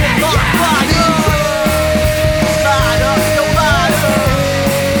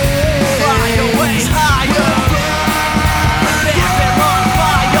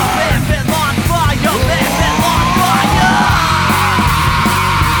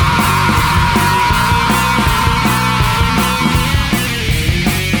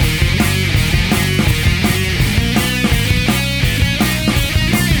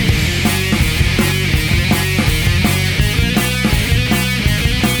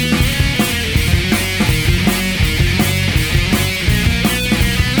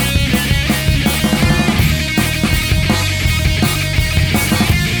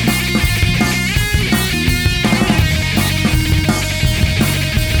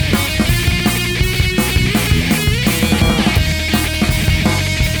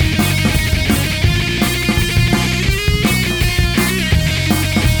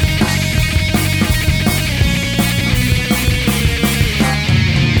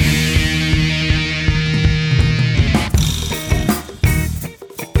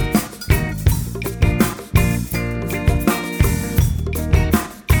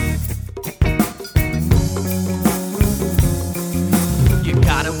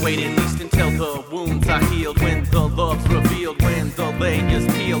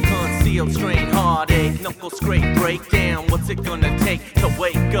 layers peel, concealed, strain, heartache, knuckle scrape, breakdown. What's it gonna take to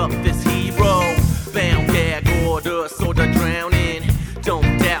wake up this hero? Bound, gag, order, sorta drowning.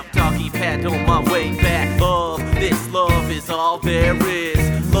 Don't doubt, doggy paddle my way back. Love, this love is all there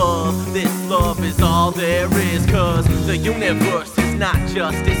is. Love, this love is all there is. Cause the universe is not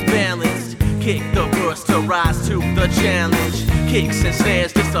just, it's balanced. Kick the verse to rise to the challenge. Kicks and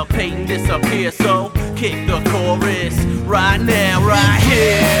snares dissipate and disappear. So kick the chorus right now, right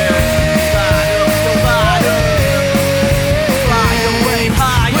here. Light up the lighter. Fly away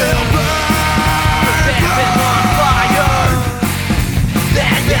higher. Set them on fire.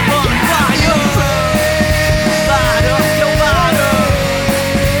 Set them on fire. Light up your lighter.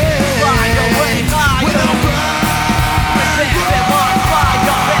 Fly away higher. Set them on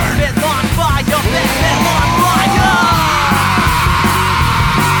fire. Set them on fire. Set them on fire.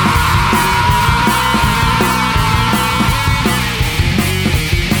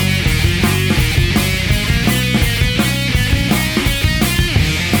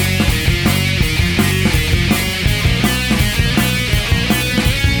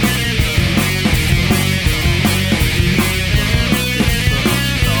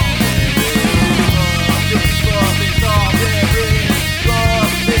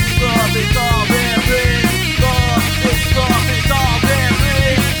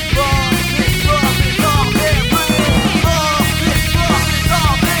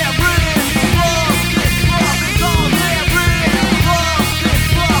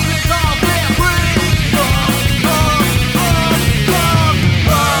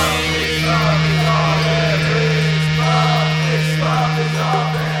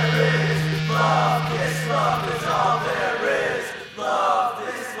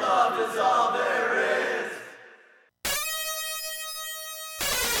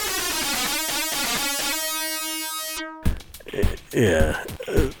 Yeah,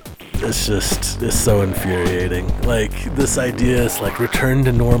 it's so infuriating. Like, this idea is like, return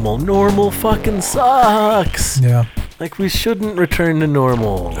to normal. Normal fucking sucks. Yeah. Like, we shouldn't return to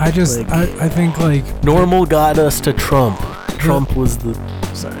normal. I think like normal got us to Trump. Trump was the...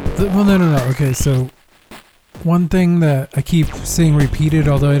 Sorry. Well, no. Okay, so one thing that I keep seeing repeated,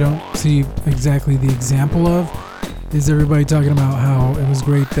 although I don't see exactly the example of, is everybody talking about how it was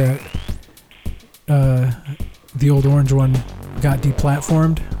great that the old orange one got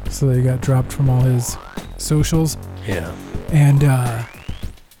deplatformed, so they got dropped from all his socials. Yeah. And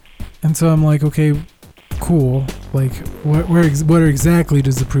so I'm like, okay, cool. Like, where exactly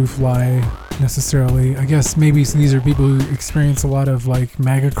does the proof lie necessarily? I guess maybe these are people who experience a lot of like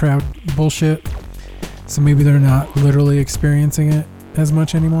MAGA crowd bullshit, so maybe they're not literally experiencing it as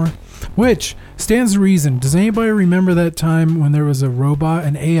much anymore. Which stands to reason. Does anybody remember that time when there was a robot,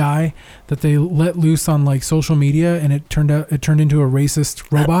 an AI, that they let loose on like social media, and it turned into a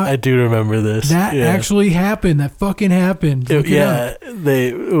racist robot? I do remember this. That actually happened. That fucking happened.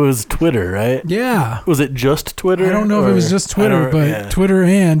 It was Twitter, right? Yeah. Was it just Twitter? I don't know if it was just Twitter, but Twitter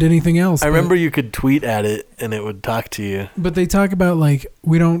and anything else. I remember you could tweet at it and it would talk to you. But they talk about like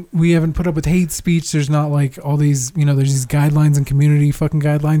we haven't put up with hate speech. There's not like all these, there's these guidelines and community fucking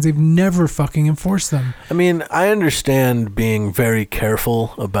guidelines. They've never fucking enforced them. I mean, I understand being very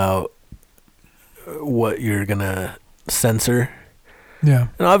careful about what you're gonna censor. Yeah.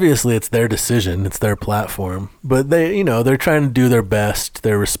 And obviously it's their decision, it's their platform, but they're trying to do their best,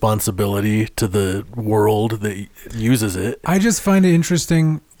 their responsibility to the world that uses it. I just find it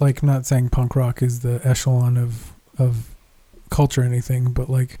interesting, like, not saying punk rock is the echelon of culture or anything, but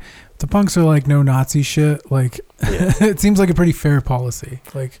like the punks are like no Nazi shit. Like, it seems like a pretty fair policy.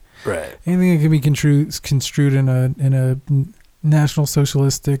 Like, right. Anything that can be construed in a National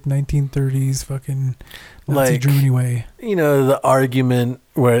Socialistic 1930s fucking Nazi Germany way. The argument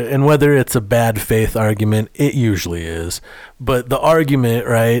whether it's a bad faith argument, it usually is. But the argument,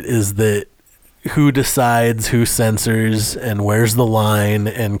 right, is that who decides who censors and where's the line,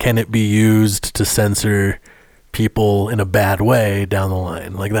 and can it be used to censor people in a bad way down the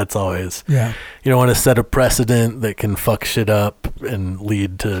line? Like, that's always, you don't want to set a precedent that can fuck shit up and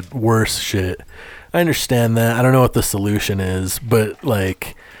lead to worse shit. I understand that. I don't know what the solution is, but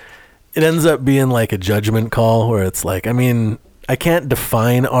like, it ends up being like a judgment call where it's like, I mean, I can't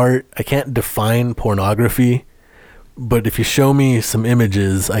define art, I can't define pornography, but if you show me some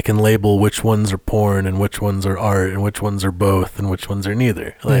images, I can label which ones are porn and which ones are art and which ones are both and which ones are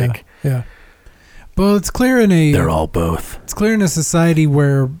neither. Like, yeah. Well, it's clear they're all both. It's clear in a society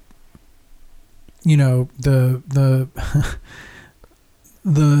where, the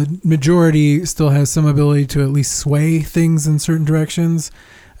the majority still has some ability to at least sway things in certain directions.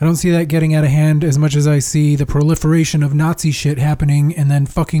 I don't see that getting out of hand as much as I see the proliferation of Nazi shit happening and then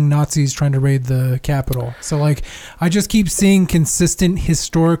fucking Nazis trying to raid the Capitol. So like, I just keep seeing consistent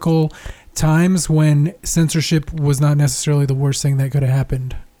historical times when censorship was not necessarily the worst thing that could have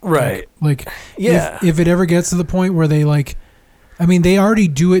happened. Right. Like yeah. If it ever gets to the point where they like, I mean, they already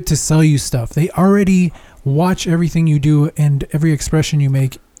do it to sell you stuff. They already watch everything you do and every expression you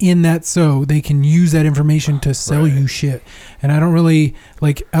make in that, so they can use that information to sell you shit. And I don't really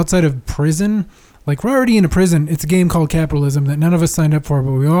like, outside of prison, like we're already in a prison. It's a game called capitalism that none of us signed up for,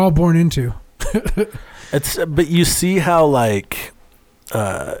 but we were all born into. But you see how like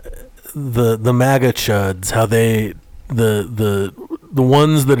the MAGA chuds, how they the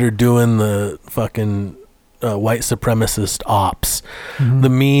ones that are doing the fucking white supremacist ops, the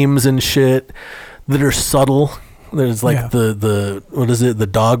memes and shit that are subtle. There's like the what is it, the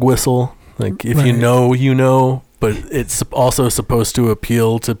dog whistle, like if you know, you know, but it's also supposed to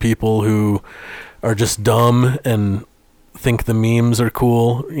appeal to people who are just dumb and think the memes are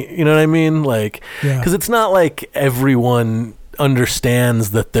cool. You know what I mean? Like, because it's not like everyone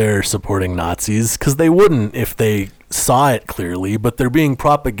understands that they're supporting Nazis, because they wouldn't if they saw it clearly, but they're being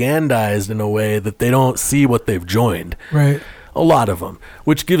propagandized in a way that they don't see what they've joined. Right. A lot of them,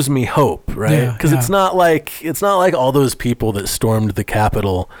 which gives me hope, right? Because it's not like all those people that stormed the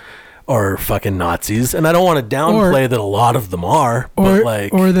Capitol are fucking Nazis, and I don't want to downplay that a lot of them are, but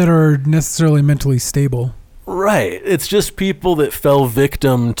like, or that are necessarily mentally stable. Right. It's just people that fell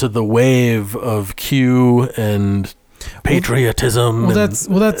victim to the wave of Q and patriotism. That's.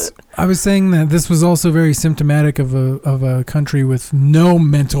 I was saying that this was also very symptomatic of a country with no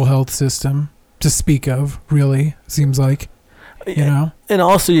mental health system to speak of. Really, seems like. You know, and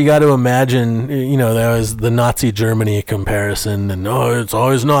also you got to imagine, you know, there was the Nazi Germany comparison, and it's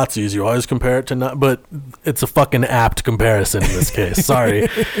always Nazis. You always compare it to but it's a fucking apt comparison in this case. Sorry,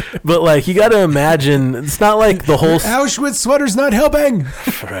 but like you got to imagine, it's not like the whole Auschwitz sweater's not helping.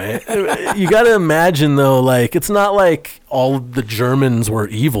 Right. You got to imagine though, like it's not like all the Germans were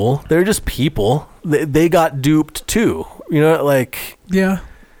evil. They're just people. They got duped too. You know, like yeah.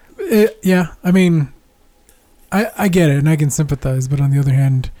 I mean. I get it and I can sympathize, but on the other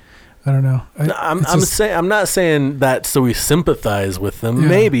hand, I don't know. I'm not saying that so we sympathize with them. Yeah.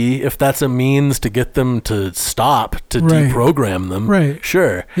 Maybe if that's a means to get them to stop, to deprogram them. Right.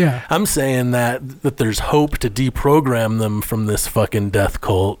 Sure. Yeah. I'm saying that there's hope to deprogram them from this fucking death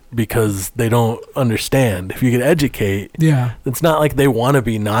cult because they don't understand. If you could educate, it's not like they want to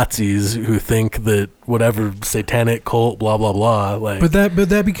be Nazis who think that whatever satanic cult, blah blah blah. Like, but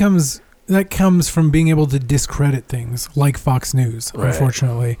that comes from being able to discredit things like Fox News,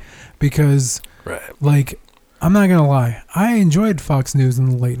 unfortunately, because like, I'm not going to lie. I enjoyed Fox News in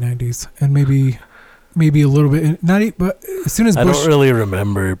the late 90s and maybe a little bit, but as soon as Bush, I don't really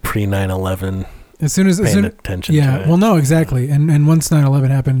remember pre 9/11. As soon as attention to it. Well, no, exactly. And once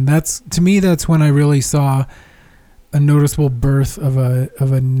 9/11 happened, that's when I really saw a noticeable birth of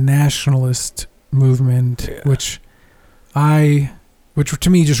a nationalist movement, which to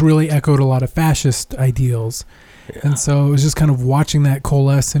me just really echoed a lot of fascist ideals. And so it was just kind of watching that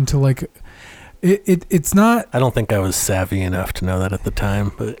coalesce into like, it's not... I don't think I was savvy enough to know that at the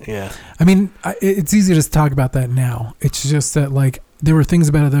time, but yeah. I mean, it's easy to talk about that now. It's just that like, there were things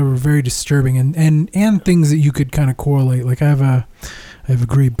about it that were very disturbing and things that you could kind of correlate. Like I have a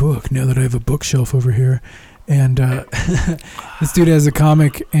great book now that I have a bookshelf over here. And this dude has a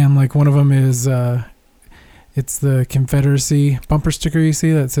comic and like one of them is... it's the Confederacy bumper sticker you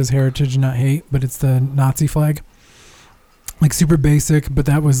see that says heritage not hate, but it's the Nazi flag. Like super basic, but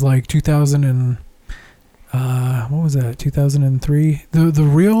that was like 2000 and what was that? 2003. The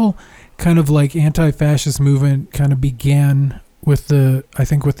real kind of like anti-fascist movement kind of began with the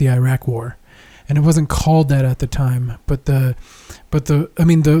Iraq War. And it wasn't called that at the time, but the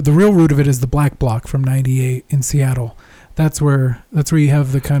real root of it is the Black Bloc from 98 in Seattle. That's where you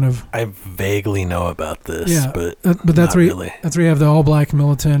have the kind of... I vaguely know about this, but that's where really. That's where you have the all-black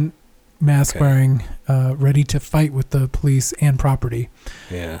militant, mask-wearing, ready to fight with the police and property.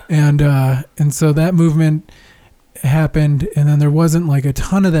 Yeah. And so that movement happened, and then there wasn't like a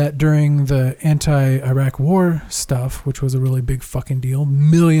ton of that during the anti-Iraq war stuff, which was a really big fucking deal.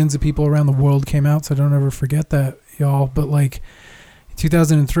 Millions of people around the world came out, so don't ever forget that, y'all. But like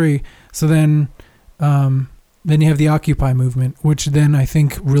 2003, so then you have the Occupy movement, which then I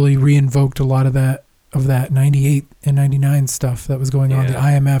think really re-invoked a lot of that 98 and 99 stuff that was going on, the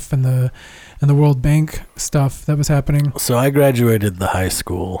IMF and the World Bank stuff that was happening. So I graduated the high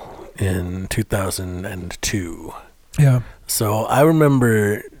school in 2002. Yeah. So I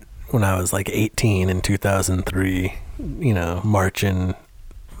remember when I was like 18 in 2003, you know, marching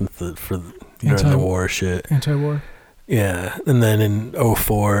during the war shit. Anti-war. Yeah, and then in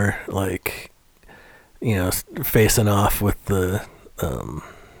 2004, like, you know, facing off with the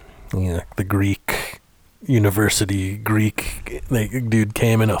Greek university Greek dude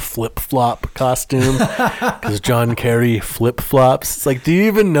came in a flip-flop costume because John Kerry flip-flops. It's like, do you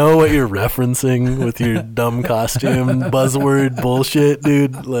even know what you're referencing with your dumb costume buzzword bullshit,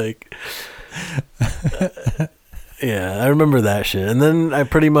 dude? Like, yeah, I remember that shit. And then I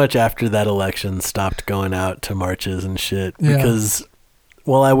pretty much after that election stopped going out to marches and shit because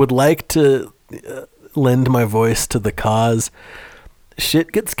while I would like to lend my voice to the cause,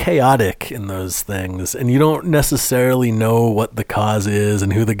 shit gets chaotic in those things, and you don't necessarily know what the cause is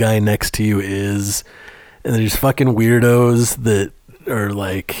and who the guy next to you is, and there's fucking weirdos that are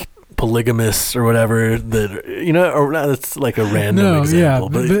like polygamists or whatever that, you know, or not, it's like a random example,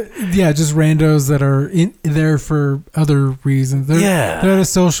 but just randos that are there for other reasons. They're at a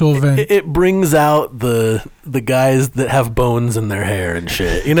social event. It brings out the guys that have bones in their hair and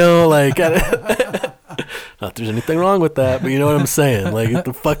shit, you know, like not there's anything wrong with that, but you know what I'm saying? Like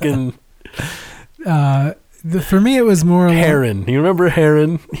the fucking for me it was more Heron. You remember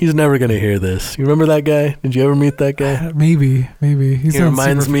Heron? He's never gonna hear this. You remember that guy? Did you ever meet that guy? Maybe. He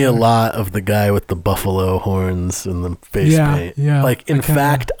reminds me a lot of the guy with the buffalo horns and the face paint. Yeah. Like, in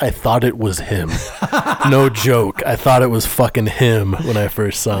fact, I thought it was him. No joke. I thought it was fucking him when I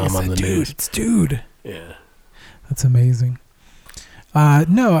first saw him on the news. It's dude. Yeah. That's amazing.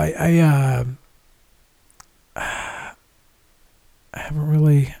 No, I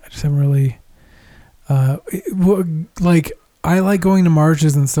just haven't really like, I like going to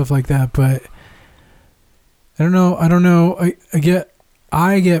marches and stuff like that, but I don't know.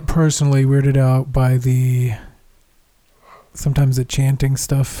 I get personally weirded out by sometimes the chanting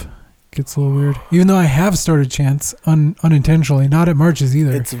stuff gets a little weird. Even though I have started chants unintentionally, not at marches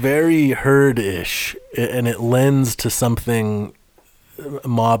either. It's very herd-ish, and it lends to something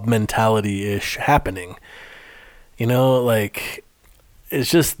mob mentality-ish happening. You know, like, it's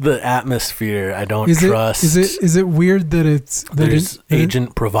just the atmosphere I don't trust. Is it weird that there's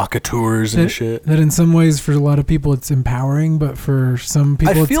agent provocateurs and shit? That in some ways for a lot of people it's empowering, but for some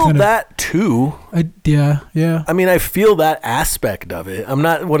people I feel it's that too. Yeah. I mean, I feel that aspect of it.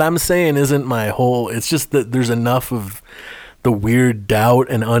 What I'm saying isn't my whole. It's just that there's enough of the weird doubt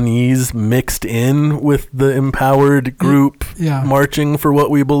and unease mixed in with the empowered group marching for what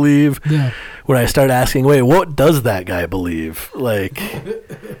we believe. Yeah. When I start asking, wait, what does that guy believe? Like,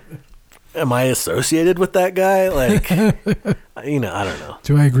 am I associated with that guy? Like, you know, I don't know.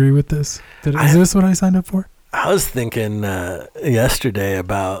 Do I agree with this? Is this what I signed up for? I was thinking yesterday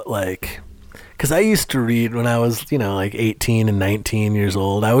about, like, because I used to read when I was, you know, like 18 and 19 years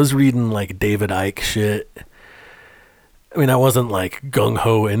old. I was reading, like, David Icke shit. I mean, I wasn't, like,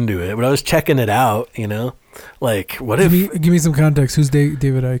 gung-ho into it, but I was checking it out, you know? Like, what give me some context. Who's David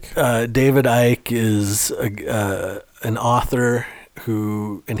Icke? David Icke is an author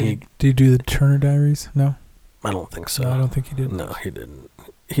who... and Did he do the Turner Diaries? No? I don't think so. No, I don't think he did. No, he didn't.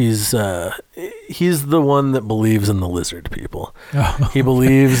 He's the one that believes in the lizard people. Oh. He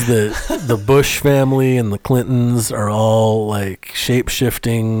believes that the Bush family and the Clintons are all like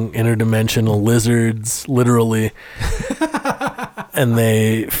shape-shifting interdimensional lizards, literally. And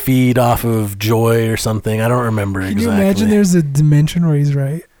they feed off of joy or something. I don't remember exactly. Can you imagine there's a dimension where he's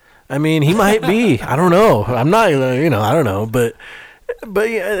right? I mean, he might be. I don't know. I'm not, you know, I don't know, but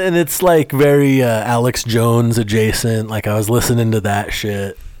yeah, and it's like very Alex Jones adjacent. Like, I was listening to that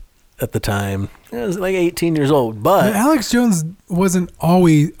shit at the time. I was like 18 years old, but Alex Jones wasn't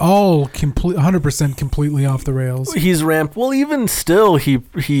always 100% completely off the rails. He's ramped. Well, even still,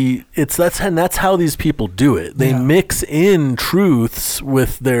 that's how these people do it. They mix in truths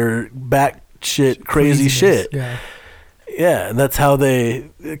with their batshit crazy shit. Yeah, that's how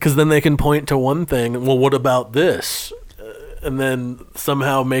because then they can point to one thing. Well, what about this? And then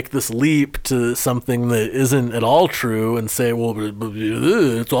somehow make this leap to something that isn't at all true and say, well,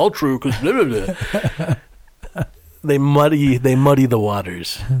 it's all true because blah, blah, blah. They muddy the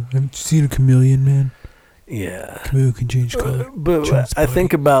waters. Have you seen a chameleon, man? Yeah. Chameleon can change color. But I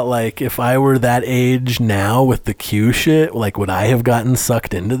think about, like, if I were that age now with the Q shit, like, would I have gotten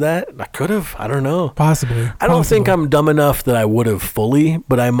sucked into that? I could have. I don't know. Possibly. I don't think I'm dumb enough that I would have fully,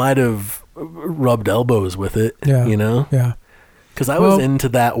 but I might have rubbed elbows with it. Yeah. You know? Yeah. Because I was into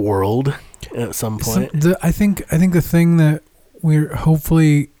that world at some point. I think the thing that we're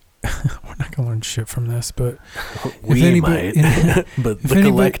hopefully we're not gonna learn shit from this, but we might. But the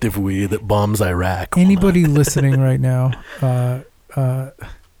collective we that bombs Iraq. Anybody listening right now,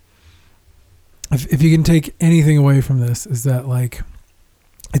 if you can take anything away from this, is that, like,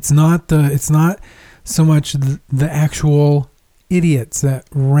 It's not so much the actual idiots that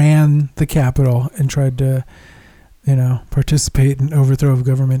ran the Capitol and tried to, participate in overthrow of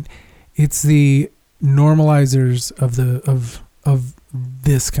government. It's the normalizers of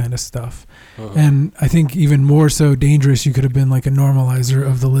this kind of stuff. And I think even more so dangerous, you could have been like a normalizer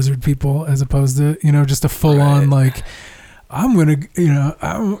of the lizard people as opposed to, just a full on like, I'm gonna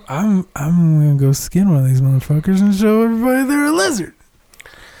go skin one of these motherfuckers and show everybody they're a lizard.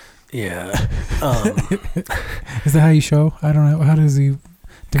 Yeah. Is that how you show? I don't know. How does he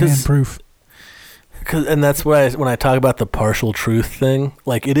demand proof? And that's why when I talk about the partial truth thing,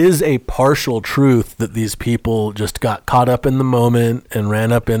 like it is a partial truth that these people just got caught up in the moment and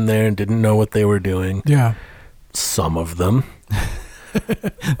ran up in there and didn't know what they were doing. Yeah. Some of them.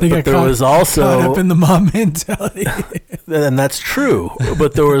 But there was also caught up in the mob mentality. And that's true.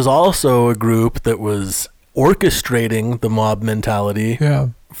 But there was also a group that was orchestrating the mob mentality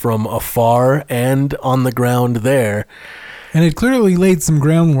from afar and on the ground there. And it clearly laid some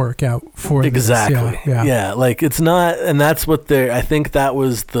groundwork out for exactly. This. Yeah. Like it's not, and that's what I think that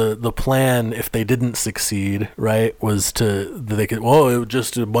was the plan. If they didn't succeed, right, was it was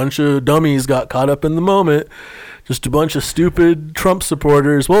just a bunch of dummies got caught up in the moment, just a bunch of stupid Trump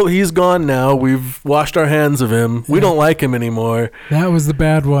supporters. Well, he's gone now. We've washed our hands of him. We don't like him anymore. That was the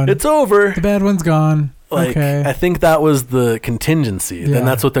bad one. It's over. The bad one's gone. Like, okay. I think that was the contingency, and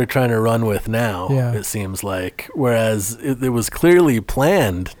that's what they're trying to run with now, it seems like. Whereas it was clearly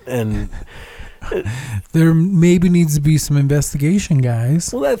planned, and there maybe needs to be some investigation,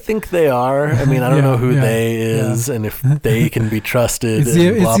 guys. Well, I think they are. I mean, I don't know who they is, and if they can be trusted.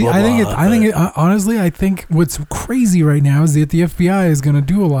 Honestly, I think what's crazy right now is that the FBI is going to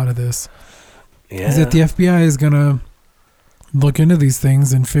do a lot of this. Yeah. Is that the FBI is going to look into these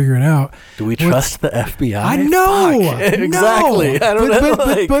things and figure it out. Do we trust the FBI? I know. Exactly. No. I don't know.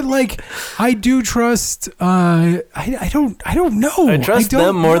 But I do trust. I don't know. I trust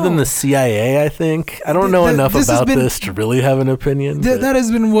them more than the CIA. I think. I don't know enough about this to really have an opinion. That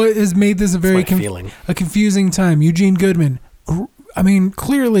has been what has made this a very confusing time. Eugene Goodman. I mean,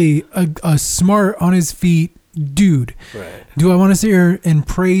 clearly a smart, on his feet dude. Right. Do I want to sit here and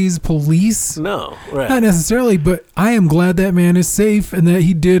praise police? No, right. Not necessarily, but I am glad that man is safe and that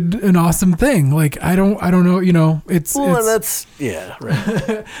he did an awesome thing. Like I don't know, it's that's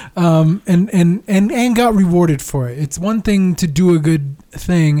right. and got rewarded for it. It's one thing to do a good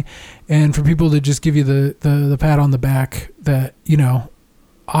thing and for people to just give you the pat on the back that,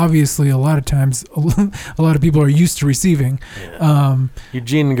 obviously a lot of times a lot of people are used to receiving.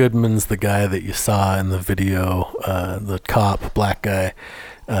 Eugene Goodman's the guy that you saw in the video, the cop, black guy.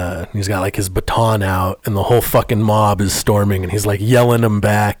 He's got like his baton out and the whole fucking mob is storming and he's like yelling them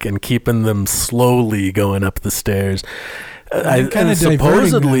back and keeping them slowly going up the stairs.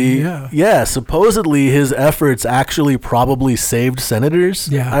 Supposedly his efforts actually probably saved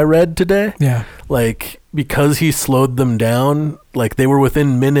senators. I read today. Like because he slowed them down, like they were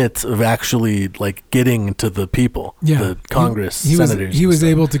within minutes of actually like getting to the people, the Congress senators. He was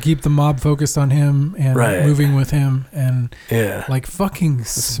able to keep the mob focused on him and moving with him and like fucking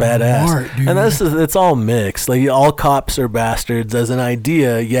smart, badass. Dude. And it's all mixed. Like all cops are bastards as an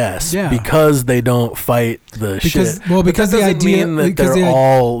idea, yes, because they don't fight the shit. Well, because the idea mean that they're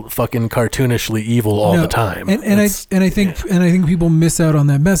all fucking cartoonishly evil all the time. And I think people miss out on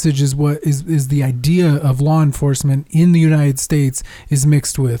that message is what is the idea of law enforcement in the United States is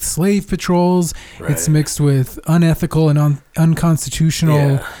mixed with slave patrols. It's mixed with unethical and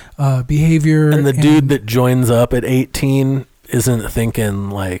unconstitutional behavior. And the dude that joins up at 18 isn't thinking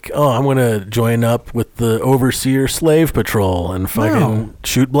like, oh, I'm going to join up with the overseer slave patrol and fucking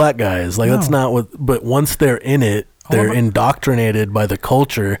shoot black guys. Like that's not what, but once they're in it, they're indoctrinated by the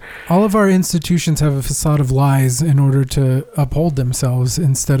culture. All of our institutions have a facade of lies in order to uphold themselves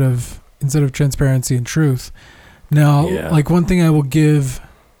instead of transparency and truth. Now, like one thing I will give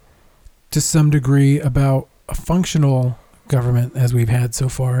to some degree about a functional government as we've had so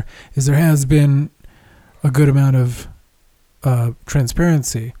far is there has been a good amount of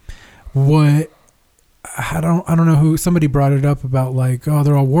transparency. I don't know who, somebody brought it up about like, oh,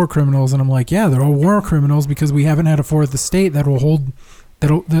 they're all war criminals, and I'm like, yeah, they're all war criminals because we haven't had a fourth estate that's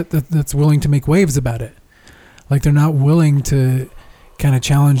willing to make waves about it. Like they're not willing to kind of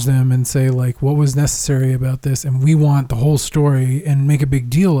challenge them and say like what was necessary about this, and we want the whole story and make a big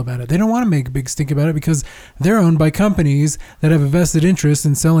deal about it. They don't want to make a big stink about it because they're owned by companies that have a vested interest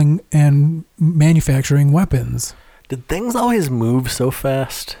in selling and manufacturing weapons. Did things always move so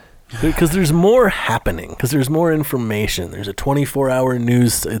fast? Because there's more happening. Because there's more information. There's a 24-hour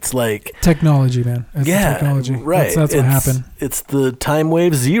news. It's like technology, man. It's the technology. Right. That's what happened. It's the time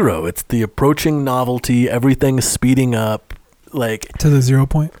wave zero. It's the approaching novelty. Everything's speeding up. Like to the 0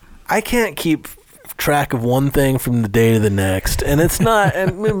 point. I can't keep track of one thing from the day to the next, and it's not.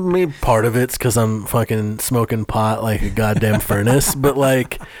 And maybe part of it's because I'm fucking smoking pot like a goddamn furnace. But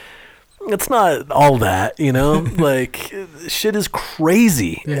like. It's not all that, you know? Like, shit is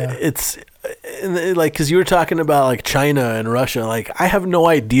crazy. Yeah. It's, like, because you were talking about, like, China and Russia. Like, I have no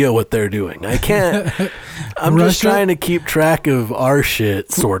idea what they're doing. I can't. I'm just trying to keep track of our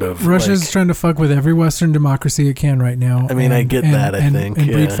shit, sort of. Russia's like, trying to fuck with every Western democracy it can right now. I mean, I get that, I think. And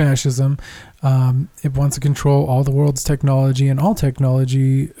breed fascism. It wants to control all the world's technology and all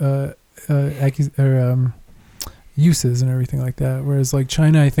technology uses and everything like that. Whereas, like,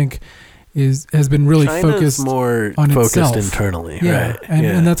 China, I think... has been really focused more on focused itself. Internally, yeah. right?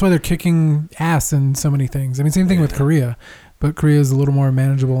 And that's why they're kicking ass in so many things. I mean, same thing with Korea, but Korea is a little more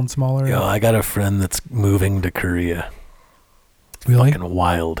manageable and smaller. Yo, I got a friend that's moving to Korea. It's really? Fucking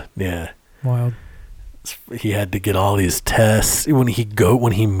wild. Yeah. Wild. He had to get all these tests. When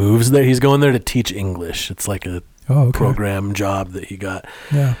he moves there, he's going there to teach English. It's like a program job that he got.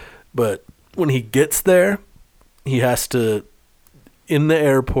 Yeah. But when he gets there, he has to, in the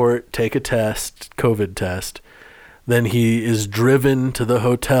airport, take a test, COVID test. Then he is driven to the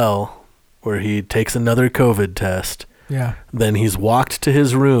hotel where he takes another COVID test. Yeah. Then he's walked to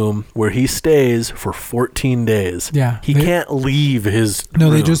his room where he stays for 14 days. Yeah. He can't leave his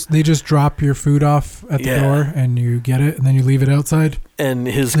room. They just drop your food off at the door and you get it and then you leave it outside. And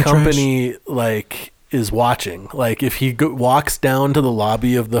his company is watching. Like if he walks down to the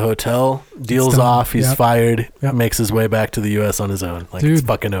lobby of the hotel, deals off, he's fired, makes his way back to the U.S. on his own. Like, dude, it's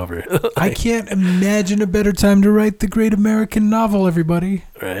fucking over. I can't imagine a better time to write the great American novel, everybody.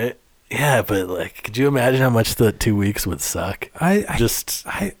 Right? Yeah, but like, could you imagine how much the 2 weeks would suck? I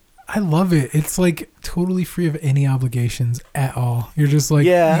love it. It's like totally free of any obligations at all. You're just like,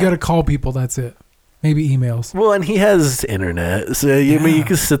 you got to call people. That's it. Maybe emails. Well, and he has internet, so I mean, you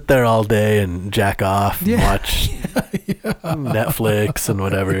can sit there all day and jack off and watch Netflix and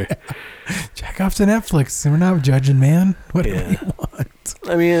whatever. Jack off to Netflix. We're not judging, man. Whatever you want.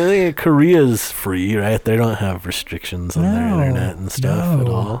 I mean, I think Korea's free, right? They don't have restrictions on their internet and stuff at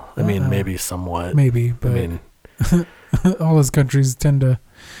all. I mean, maybe somewhat. Maybe, but I mean, all those countries tend to.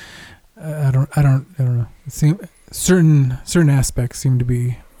 I don't know. Certain aspects seem to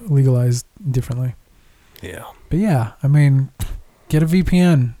be legalized differently. Yeah. But yeah, I mean, get a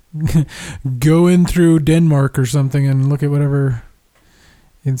VPN. Go in through Denmark or something and look at whatever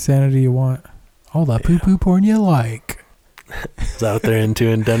insanity you want. All the poo-poo porn you like. Is that what they're into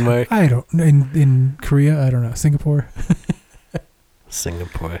in Denmark? I don't know. In Korea, I don't know. Singapore.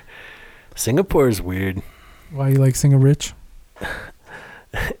 Singapore is weird. Why you like Singa Rich?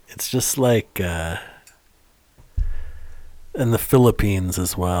 It's just like... and the Philippines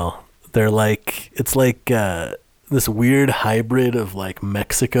as well. They're like, it's like this weird hybrid of like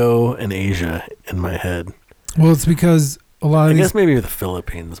Mexico and Asia in my head. Well, it's because a lot of I guess maybe the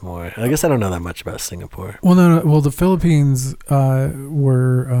Philippines more. I guess I don't know that much about Singapore. Well, no. Well, the Philippines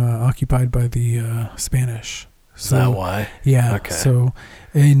were occupied by the Spanish. So, is that why? Yeah. Okay. So,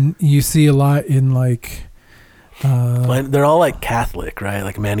 and you see a lot in like... they're all like Catholic, right?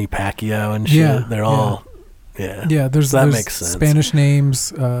 Like Manny Pacquiao and shit. Yeah. They're all... Yeah, there's makes sense. Spanish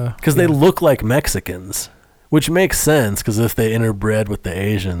names. Because they look like Mexicans, which makes sense because if they interbred with the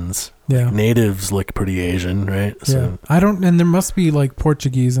Asians, like natives look pretty Asian, right? So, and there must be like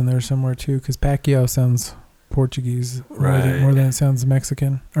Portuguese in there somewhere too because Pacquiao sounds Portuguese more than it sounds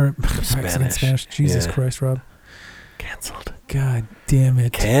Mexican. Or Spanish. Jesus Christ, Rob. Cancelled. God damn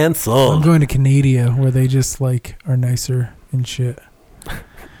it. Cancelled. I'm going to Canada where they just like are nicer and shit.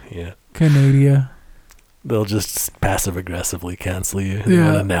 Yeah. Canada. They'll just passive aggressively cancel you. They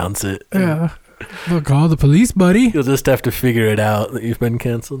won't announce it. Yeah. They'll call the police, buddy. You'll just have to figure it out that you've been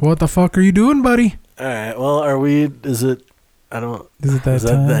canceled. What the fuck are you doing, buddy? All right. Well, is it that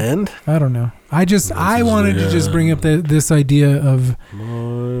the end? I don't know. I wanted to just bring up this idea of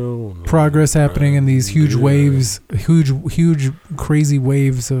progress happening in these huge waves, huge crazy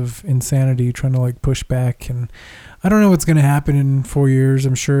waves of insanity trying to like push back. And I don't know what's going to happen in 4 years.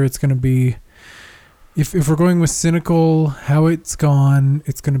 I'm sure it's going to be, if we're going with cynical, how it's gone,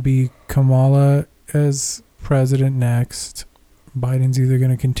 it's going to be Kamala as president next. Biden's either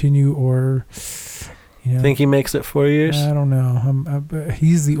going to continue or... Think he makes it 4 years? I don't know.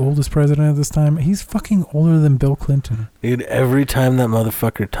 He's the oldest president at this time. He's fucking older than Bill Clinton. Dude, every time that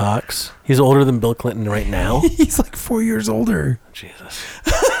motherfucker talks, he's older than Bill Clinton right now. He's like 4 years older. Jesus.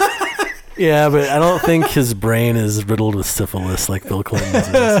 Yeah, but I don't think his brain is riddled with syphilis like Bill Clinton's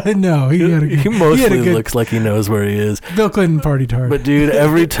is. No, He mostly looks like he knows where he is. Bill Clinton partied hard. But dude,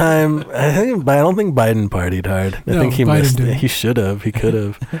 every time I don't think Biden partied hard. I think he missed it. He should have. He could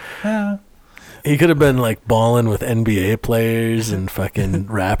have. He could have been like balling with NBA players and fucking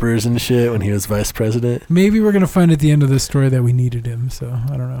rappers and shit when he was vice president. Maybe we're gonna find at the end of this story that we needed him. So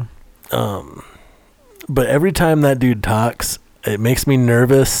I don't know. But every time that dude talks, it makes me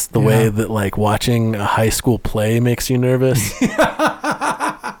nervous the way that like watching a high school play makes you nervous. You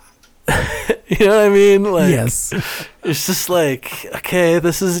know what I mean? Like, yes. It's just like, okay,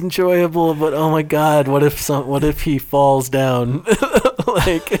 this is enjoyable, but oh my god, what if he falls down?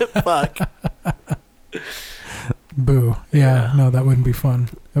 Like, fuck. Boo. Yeah, no, that wouldn't be fun.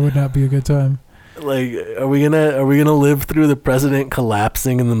 That would not be a good time. Like, are we gonna live through the president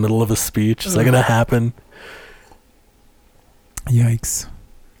collapsing in the middle of a speech? Is that gonna happen? Yikes.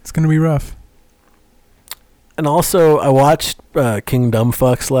 It's gonna be rough. And also, I watched King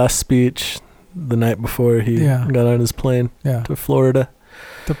Dumbfuck's last speech the night before he got on his plane to Florida.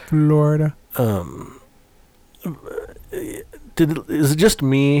 Is it just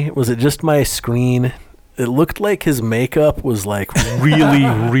me? Was it just my screen? It looked like his makeup was like really,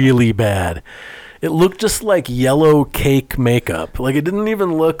 really bad. It looked just like yellow cake makeup. Like it didn't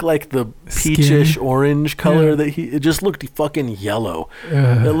even look like the peachish orange color that it just looked fucking yellow.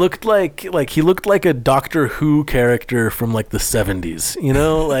 It looked like he looked like a Doctor Who character from like the 70s, you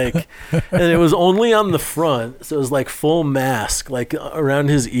know, like, and it was only on the front. So it was like full mask, like around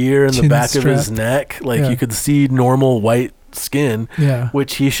his ear and the back of his neck. Like you could see normal white skin,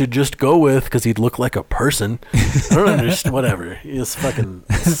 which he should just go with because he'd look like a person. I don't understand. Whatever, he's fucking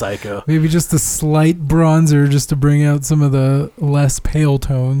psycho. Maybe just a slight bronzer just to bring out some of the less pale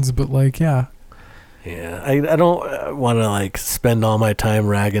tones, but like I don't want to like spend all my time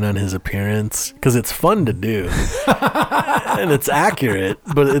ragging on his appearance because it's fun to do and it's accurate,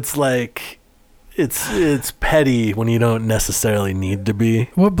 but it's like it's petty when you don't necessarily need to be.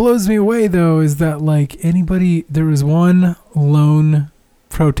 What blows me away though is that like there was one lone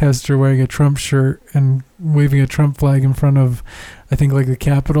protester wearing a Trump shirt and waving a Trump flag in front of, I think, like the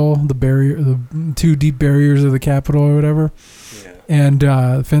Capitol, the two deep barriers of the Capitol or whatever, and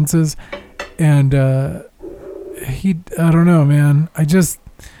fences, and I don't know, man. That's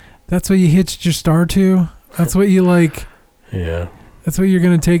what you hitched your star to. That's what you like. Yeah. That's what you're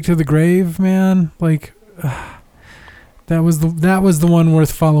gonna take to the grave, man. Like, that was the one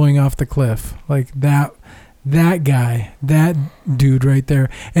worth following off the cliff. Like that guy, that dude right there.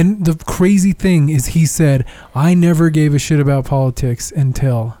 And the crazy thing is, he said, "I never gave a shit about politics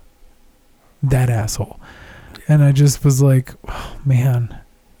until that asshole," and I just was like, oh, man,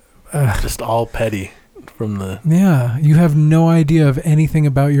 just all petty from the. Yeah, you have no idea of anything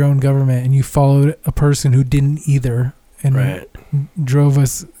about your own government, and you followed a person who didn't either. And drove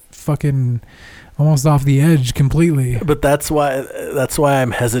us fucking almost off the edge completely. But that's why I'm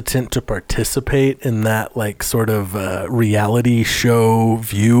hesitant to participate in that like sort of reality show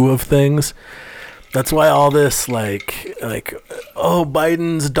view of things. That's why all this like oh,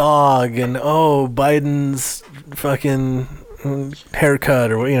 Biden's dog and oh, Biden's fucking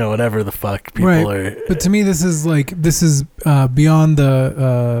haircut, or whatever the fuck people are. But to me, this is beyond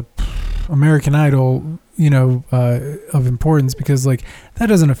the American Idol, of importance, because like that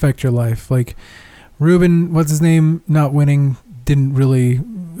doesn't affect your life. Like Ruben, what's his name, not winning didn't really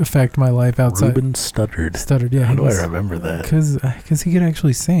affect my life outside. Ruben stuttered, yeah. How do I remember that? Because he could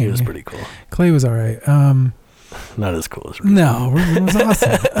actually sing. He was pretty cool. Clay was all right. Not as cool as Ruben. No, Ruben was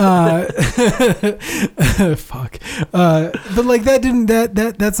awesome. Fuck. But like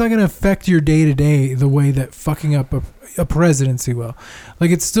that's not gonna affect your day to day the way that fucking up a presidency will.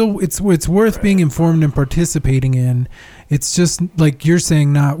 Like it's worth being informed and participating in. It's just like you're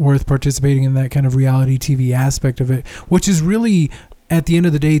saying, not worth participating in that kind of reality TV aspect of it, which is really, at the end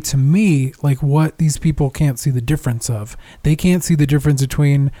of the day, to me, like what these people can't see the difference of. They can't see the difference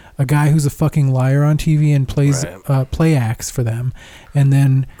between a guy who's a fucking liar on TV and plays play acts for them, and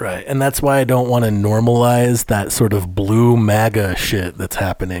then and that's why I don't want to normalize that sort of blue MAGA shit that's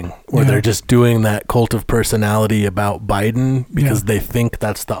happening, where they're just doing that cult of personality about Biden because they think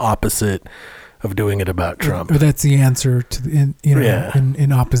that's the opposite of doing it about Trump, or that's the answer to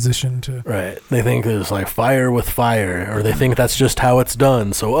in opposition to They think there's like fire with fire, or they think that's just how it's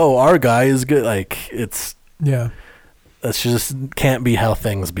done. So our guy is good. Like that's just can't be how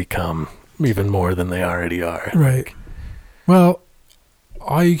things become, even more than they already are. Right. Well,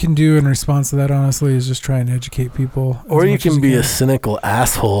 all you can do in response to that, honestly, is just try and educate people. Or you can be a cynical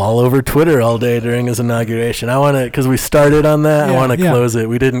asshole all over Twitter all day during his inauguration. I want to, because we started on that, I want to close it.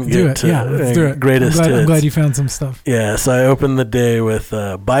 We didn't get to let's do it. Greatest hits. I'm glad you found some stuff. Yeah, so I opened the day with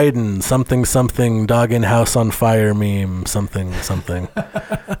Biden, something, dog in house on fire meme, something.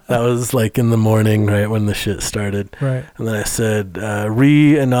 That was like in the morning, right, when the shit started. Right. And then I said,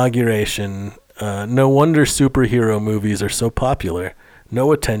 re-inauguration. No wonder superhero movies are so popular.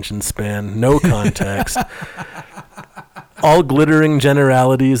 No attention span, no context. All glittering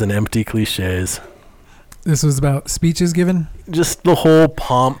generalities and empty cliches. This was about speeches given? Just the whole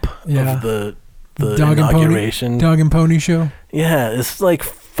pomp of the Dog inauguration. Dog and Pony show? Yeah, it's like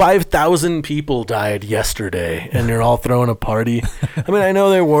 5,000 people died yesterday, and you're all throwing a party. I mean, I know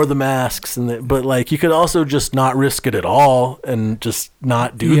they wore the masks, but like you could also just not risk it at all and just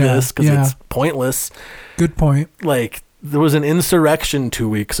not do this because it's pointless. Good point. Like, there was an insurrection 2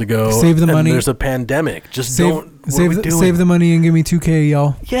 weeks ago. Save the money. There's a pandemic. Just save the money and give me $2,000,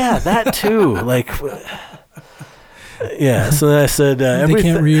 y'all. Yeah, that too. Like, yeah. So then I said, they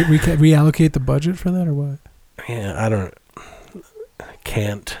can't reallocate the budget for that or what? Yeah, I don't.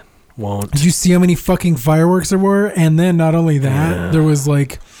 Can't. Won't. Did you see how many fucking fireworks there were? And then not only that, there was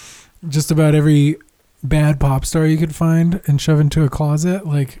like just about every bad pop star you could find and shove into a closet.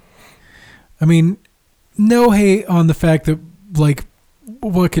 Like, I mean, no hate on the fact that, like,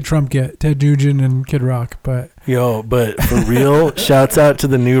 what could Trump get? Ted Nugent and Kid Rock, but for real, shouts out to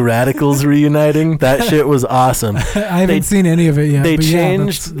the New Radicals reuniting. That shit was awesome. I haven't seen any of it yet. They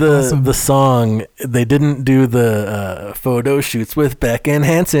changed the song. They didn't do the photo shoots with Beck and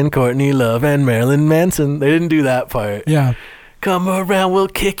Hansen, Courtney Love, and Marilyn Manson. They didn't do that part. Yeah. Come around, we'll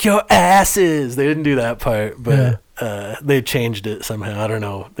kick your asses. They didn't do that part, but they changed it somehow. I don't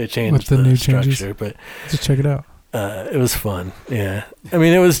know. They changed the new structure, changes? But just check it out. It was fun. Yeah. I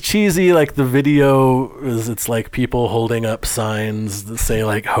mean, it was cheesy. Like the video it's like people holding up signs that say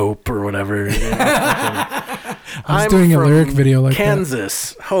like hope or whatever. I was doing a lyric video like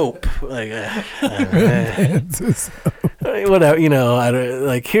Kansas, hope. Like, Kansas, whatever,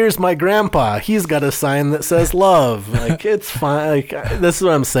 like, here's my grandpa. He's got a sign that says love. Like, it's fine. Like, this is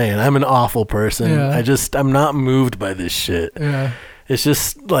what I'm saying. I'm an awful person. Yeah. I'm not moved by this shit. Yeah. It's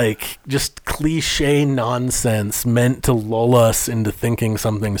just cliche nonsense meant to lull us into thinking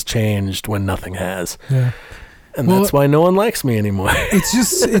something's changed when nothing has. Yeah. And that's why no one likes me anymore.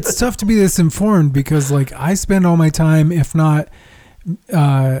 It's tough to be this informed because, like, I spend all my time, if not,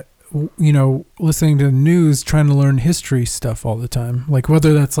 listening to the news, trying to learn history stuff all the time. Like,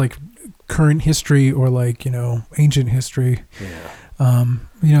 whether that's like current history or like, ancient history. Yeah.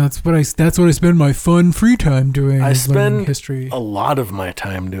 That's what I spend my fun free time doing. I spend history. A lot of my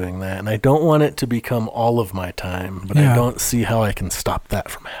time doing that, and I don't want it to become all of my time, but I don't see how I can stop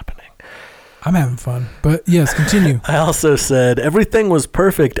that from happening. I'm having fun, but yes, continue. I also said everything was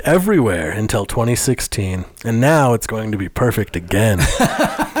perfect everywhere until 2016, and now it's going to be perfect again.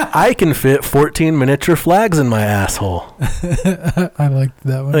 I can fit 14 miniature flags in my asshole. I liked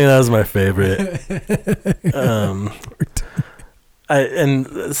that one. I think that was my favorite.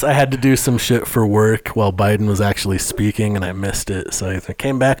 I had to do some shit for work while Biden was actually speaking, and I missed it. So I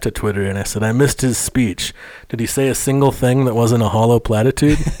came back to Twitter, and I said, I missed his speech. Did he say a single thing that wasn't a hollow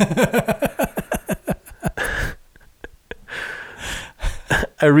platitude?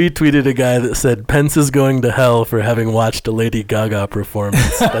 I retweeted a guy that said, Pence is going to hell for having watched a Lady Gaga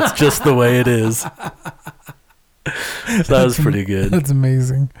performance. That's just the way it is. So that was pretty good. That's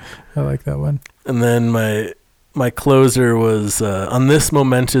amazing. I like that one. And then my closer was, on this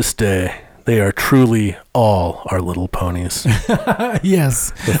momentous day, they are truly all our little ponies.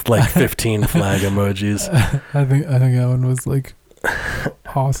 Yes. With like 15 flag emojis. I think that one was like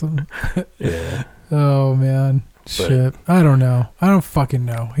awesome. Yeah. Oh man. Shit. I don't know. I don't fucking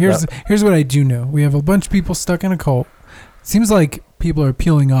know. Here's what I do know. We have a bunch of people stuck in a cult. Seems like people are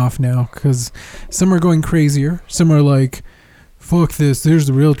peeling off now because some are going crazier. Some are like, fuck this, there's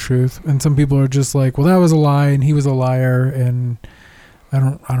the real truth. And some people are just like, well, that was a lie and he was a liar, and I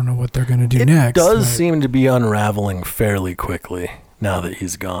don't know what they're going to do next. It does seem to be unraveling fairly quickly now that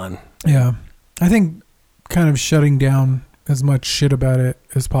he's gone. Yeah. I think kind of shutting down as much shit about it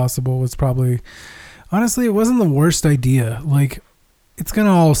as possible was probably, honestly, it wasn't the worst idea. Like, it's going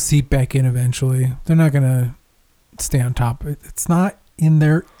to all seep back in eventually. They're not going to stay on top. It's not in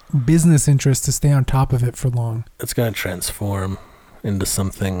their business interest to stay on top of it for long. It's going to transform into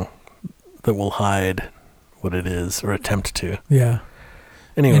something that will hide what it is or attempt to. Yeah.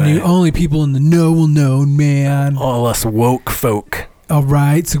 Anyway. And the only people in the know will know, man. All us woke folk. All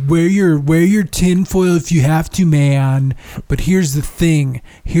right, so wear your tinfoil if you have to, man. But here's the thing.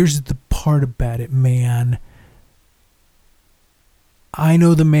 Here's the part about it, man. I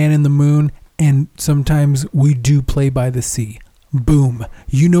know the man in the moon, and sometimes we do play by the sea. Boom.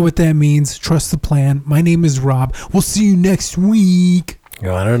 You know what that means. Trust the plan. My name is Rob. We'll see you next week.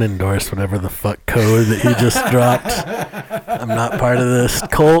 Yo, I don't endorse whatever the fuck code that he just dropped. I'm not part of this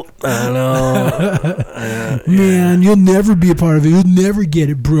cult. I don't know. Man, you'll never be a part of it. You'll never get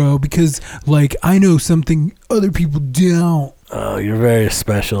it, bro, because, like, I know something other people don't. Oh, you're very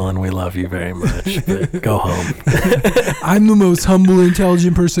special, and we love you very much. But go home. I'm the most humble,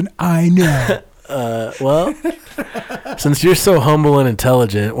 intelligent person I know. Well, since you're so humble and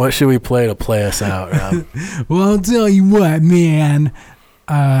intelligent, what should we play to play us out, Rob? Well, I'll tell you what, man.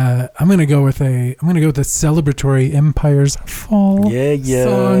 I'm gonna go with the celebratory Empire's Fall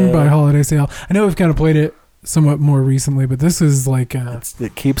song by Holiday Sale. I know we've kind of played it somewhat more recently, but this is like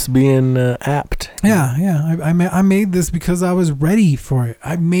it keeps being apt. Yeah. I made this because I was ready for it.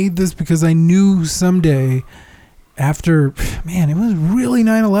 I made this because I knew someday after, man, it was really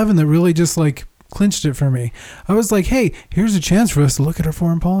 9/11 that really just like clinched it for me. I was like, hey, here's a chance for us to look at our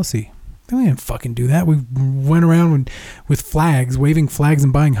foreign policy. We didn't fucking do that. We went around with flags, waving flags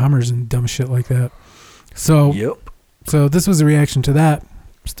and buying Hummers and dumb shit like that. So, So this was a reaction to that.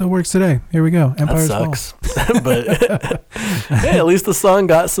 Still works today. Here we go. Empire's Fall. But hey, at least the song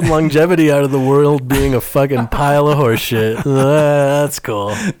got some longevity out of the world being a fucking pile of horse shit. That's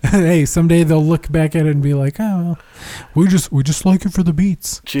cool. Hey, someday they'll look back at it and be like, oh, we just like it for the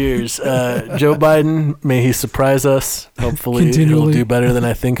beats. Cheers. Joe Biden, may he surprise us. Hopefully he'll do better than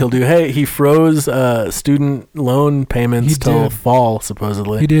I think he'll do. Hey, he froze student loan payments till fall,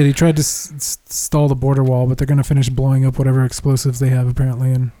 supposedly. He did. He tried to stall the border wall, but they're going to finish blowing up whatever explosives they have,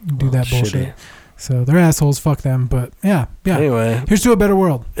 apparently, and do that bullshit. Shitty. So they're assholes. Fuck them. But yeah. Anyway. Here's to a better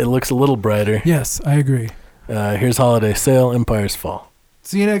world. It looks a little brighter. Yes, I agree. Here's Holiday Sale, Empire's Fall.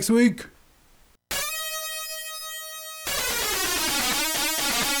 See you next week.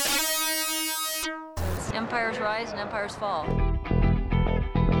 Empires rise and empires fall.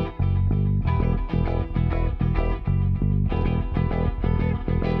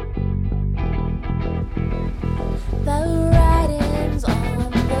 The writing's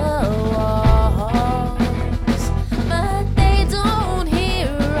on the walls, but they don't hear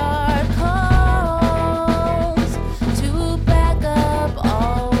our calls to back up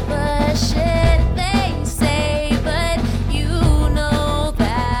all the shit they say, but you know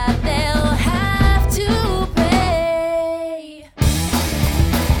that they'll have to pay.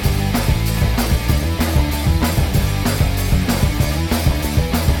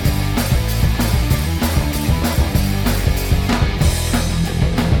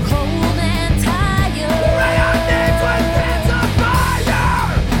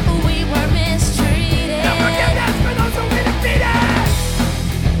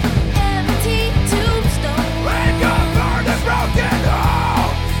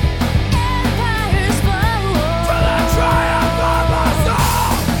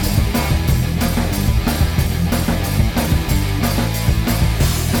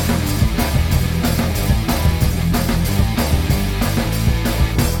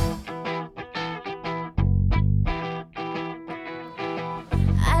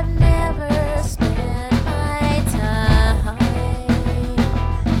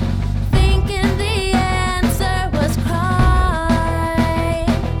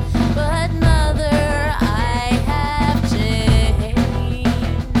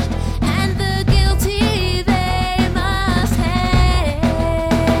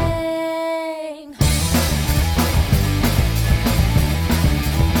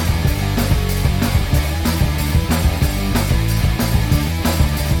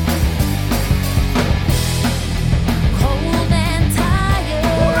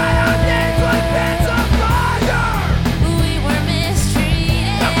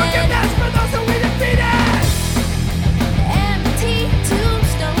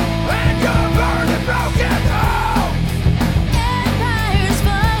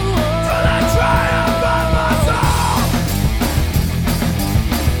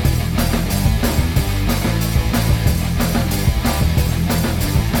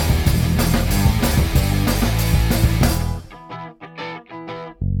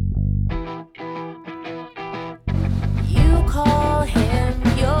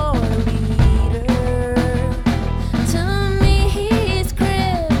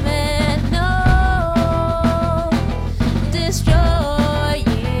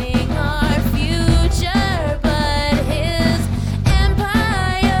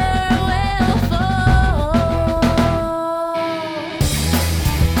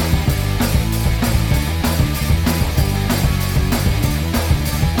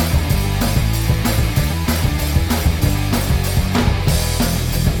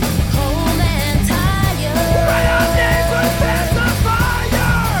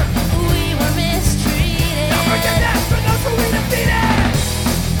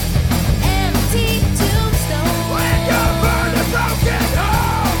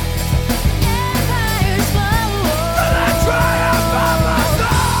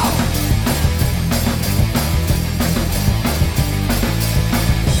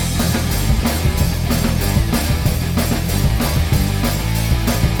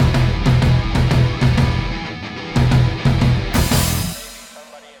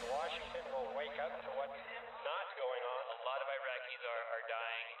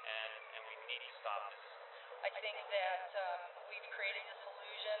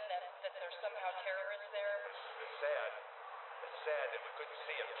 that there's somehow terrorists there? It's sad. It's sad that we couldn't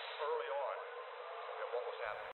see it early on what was happening.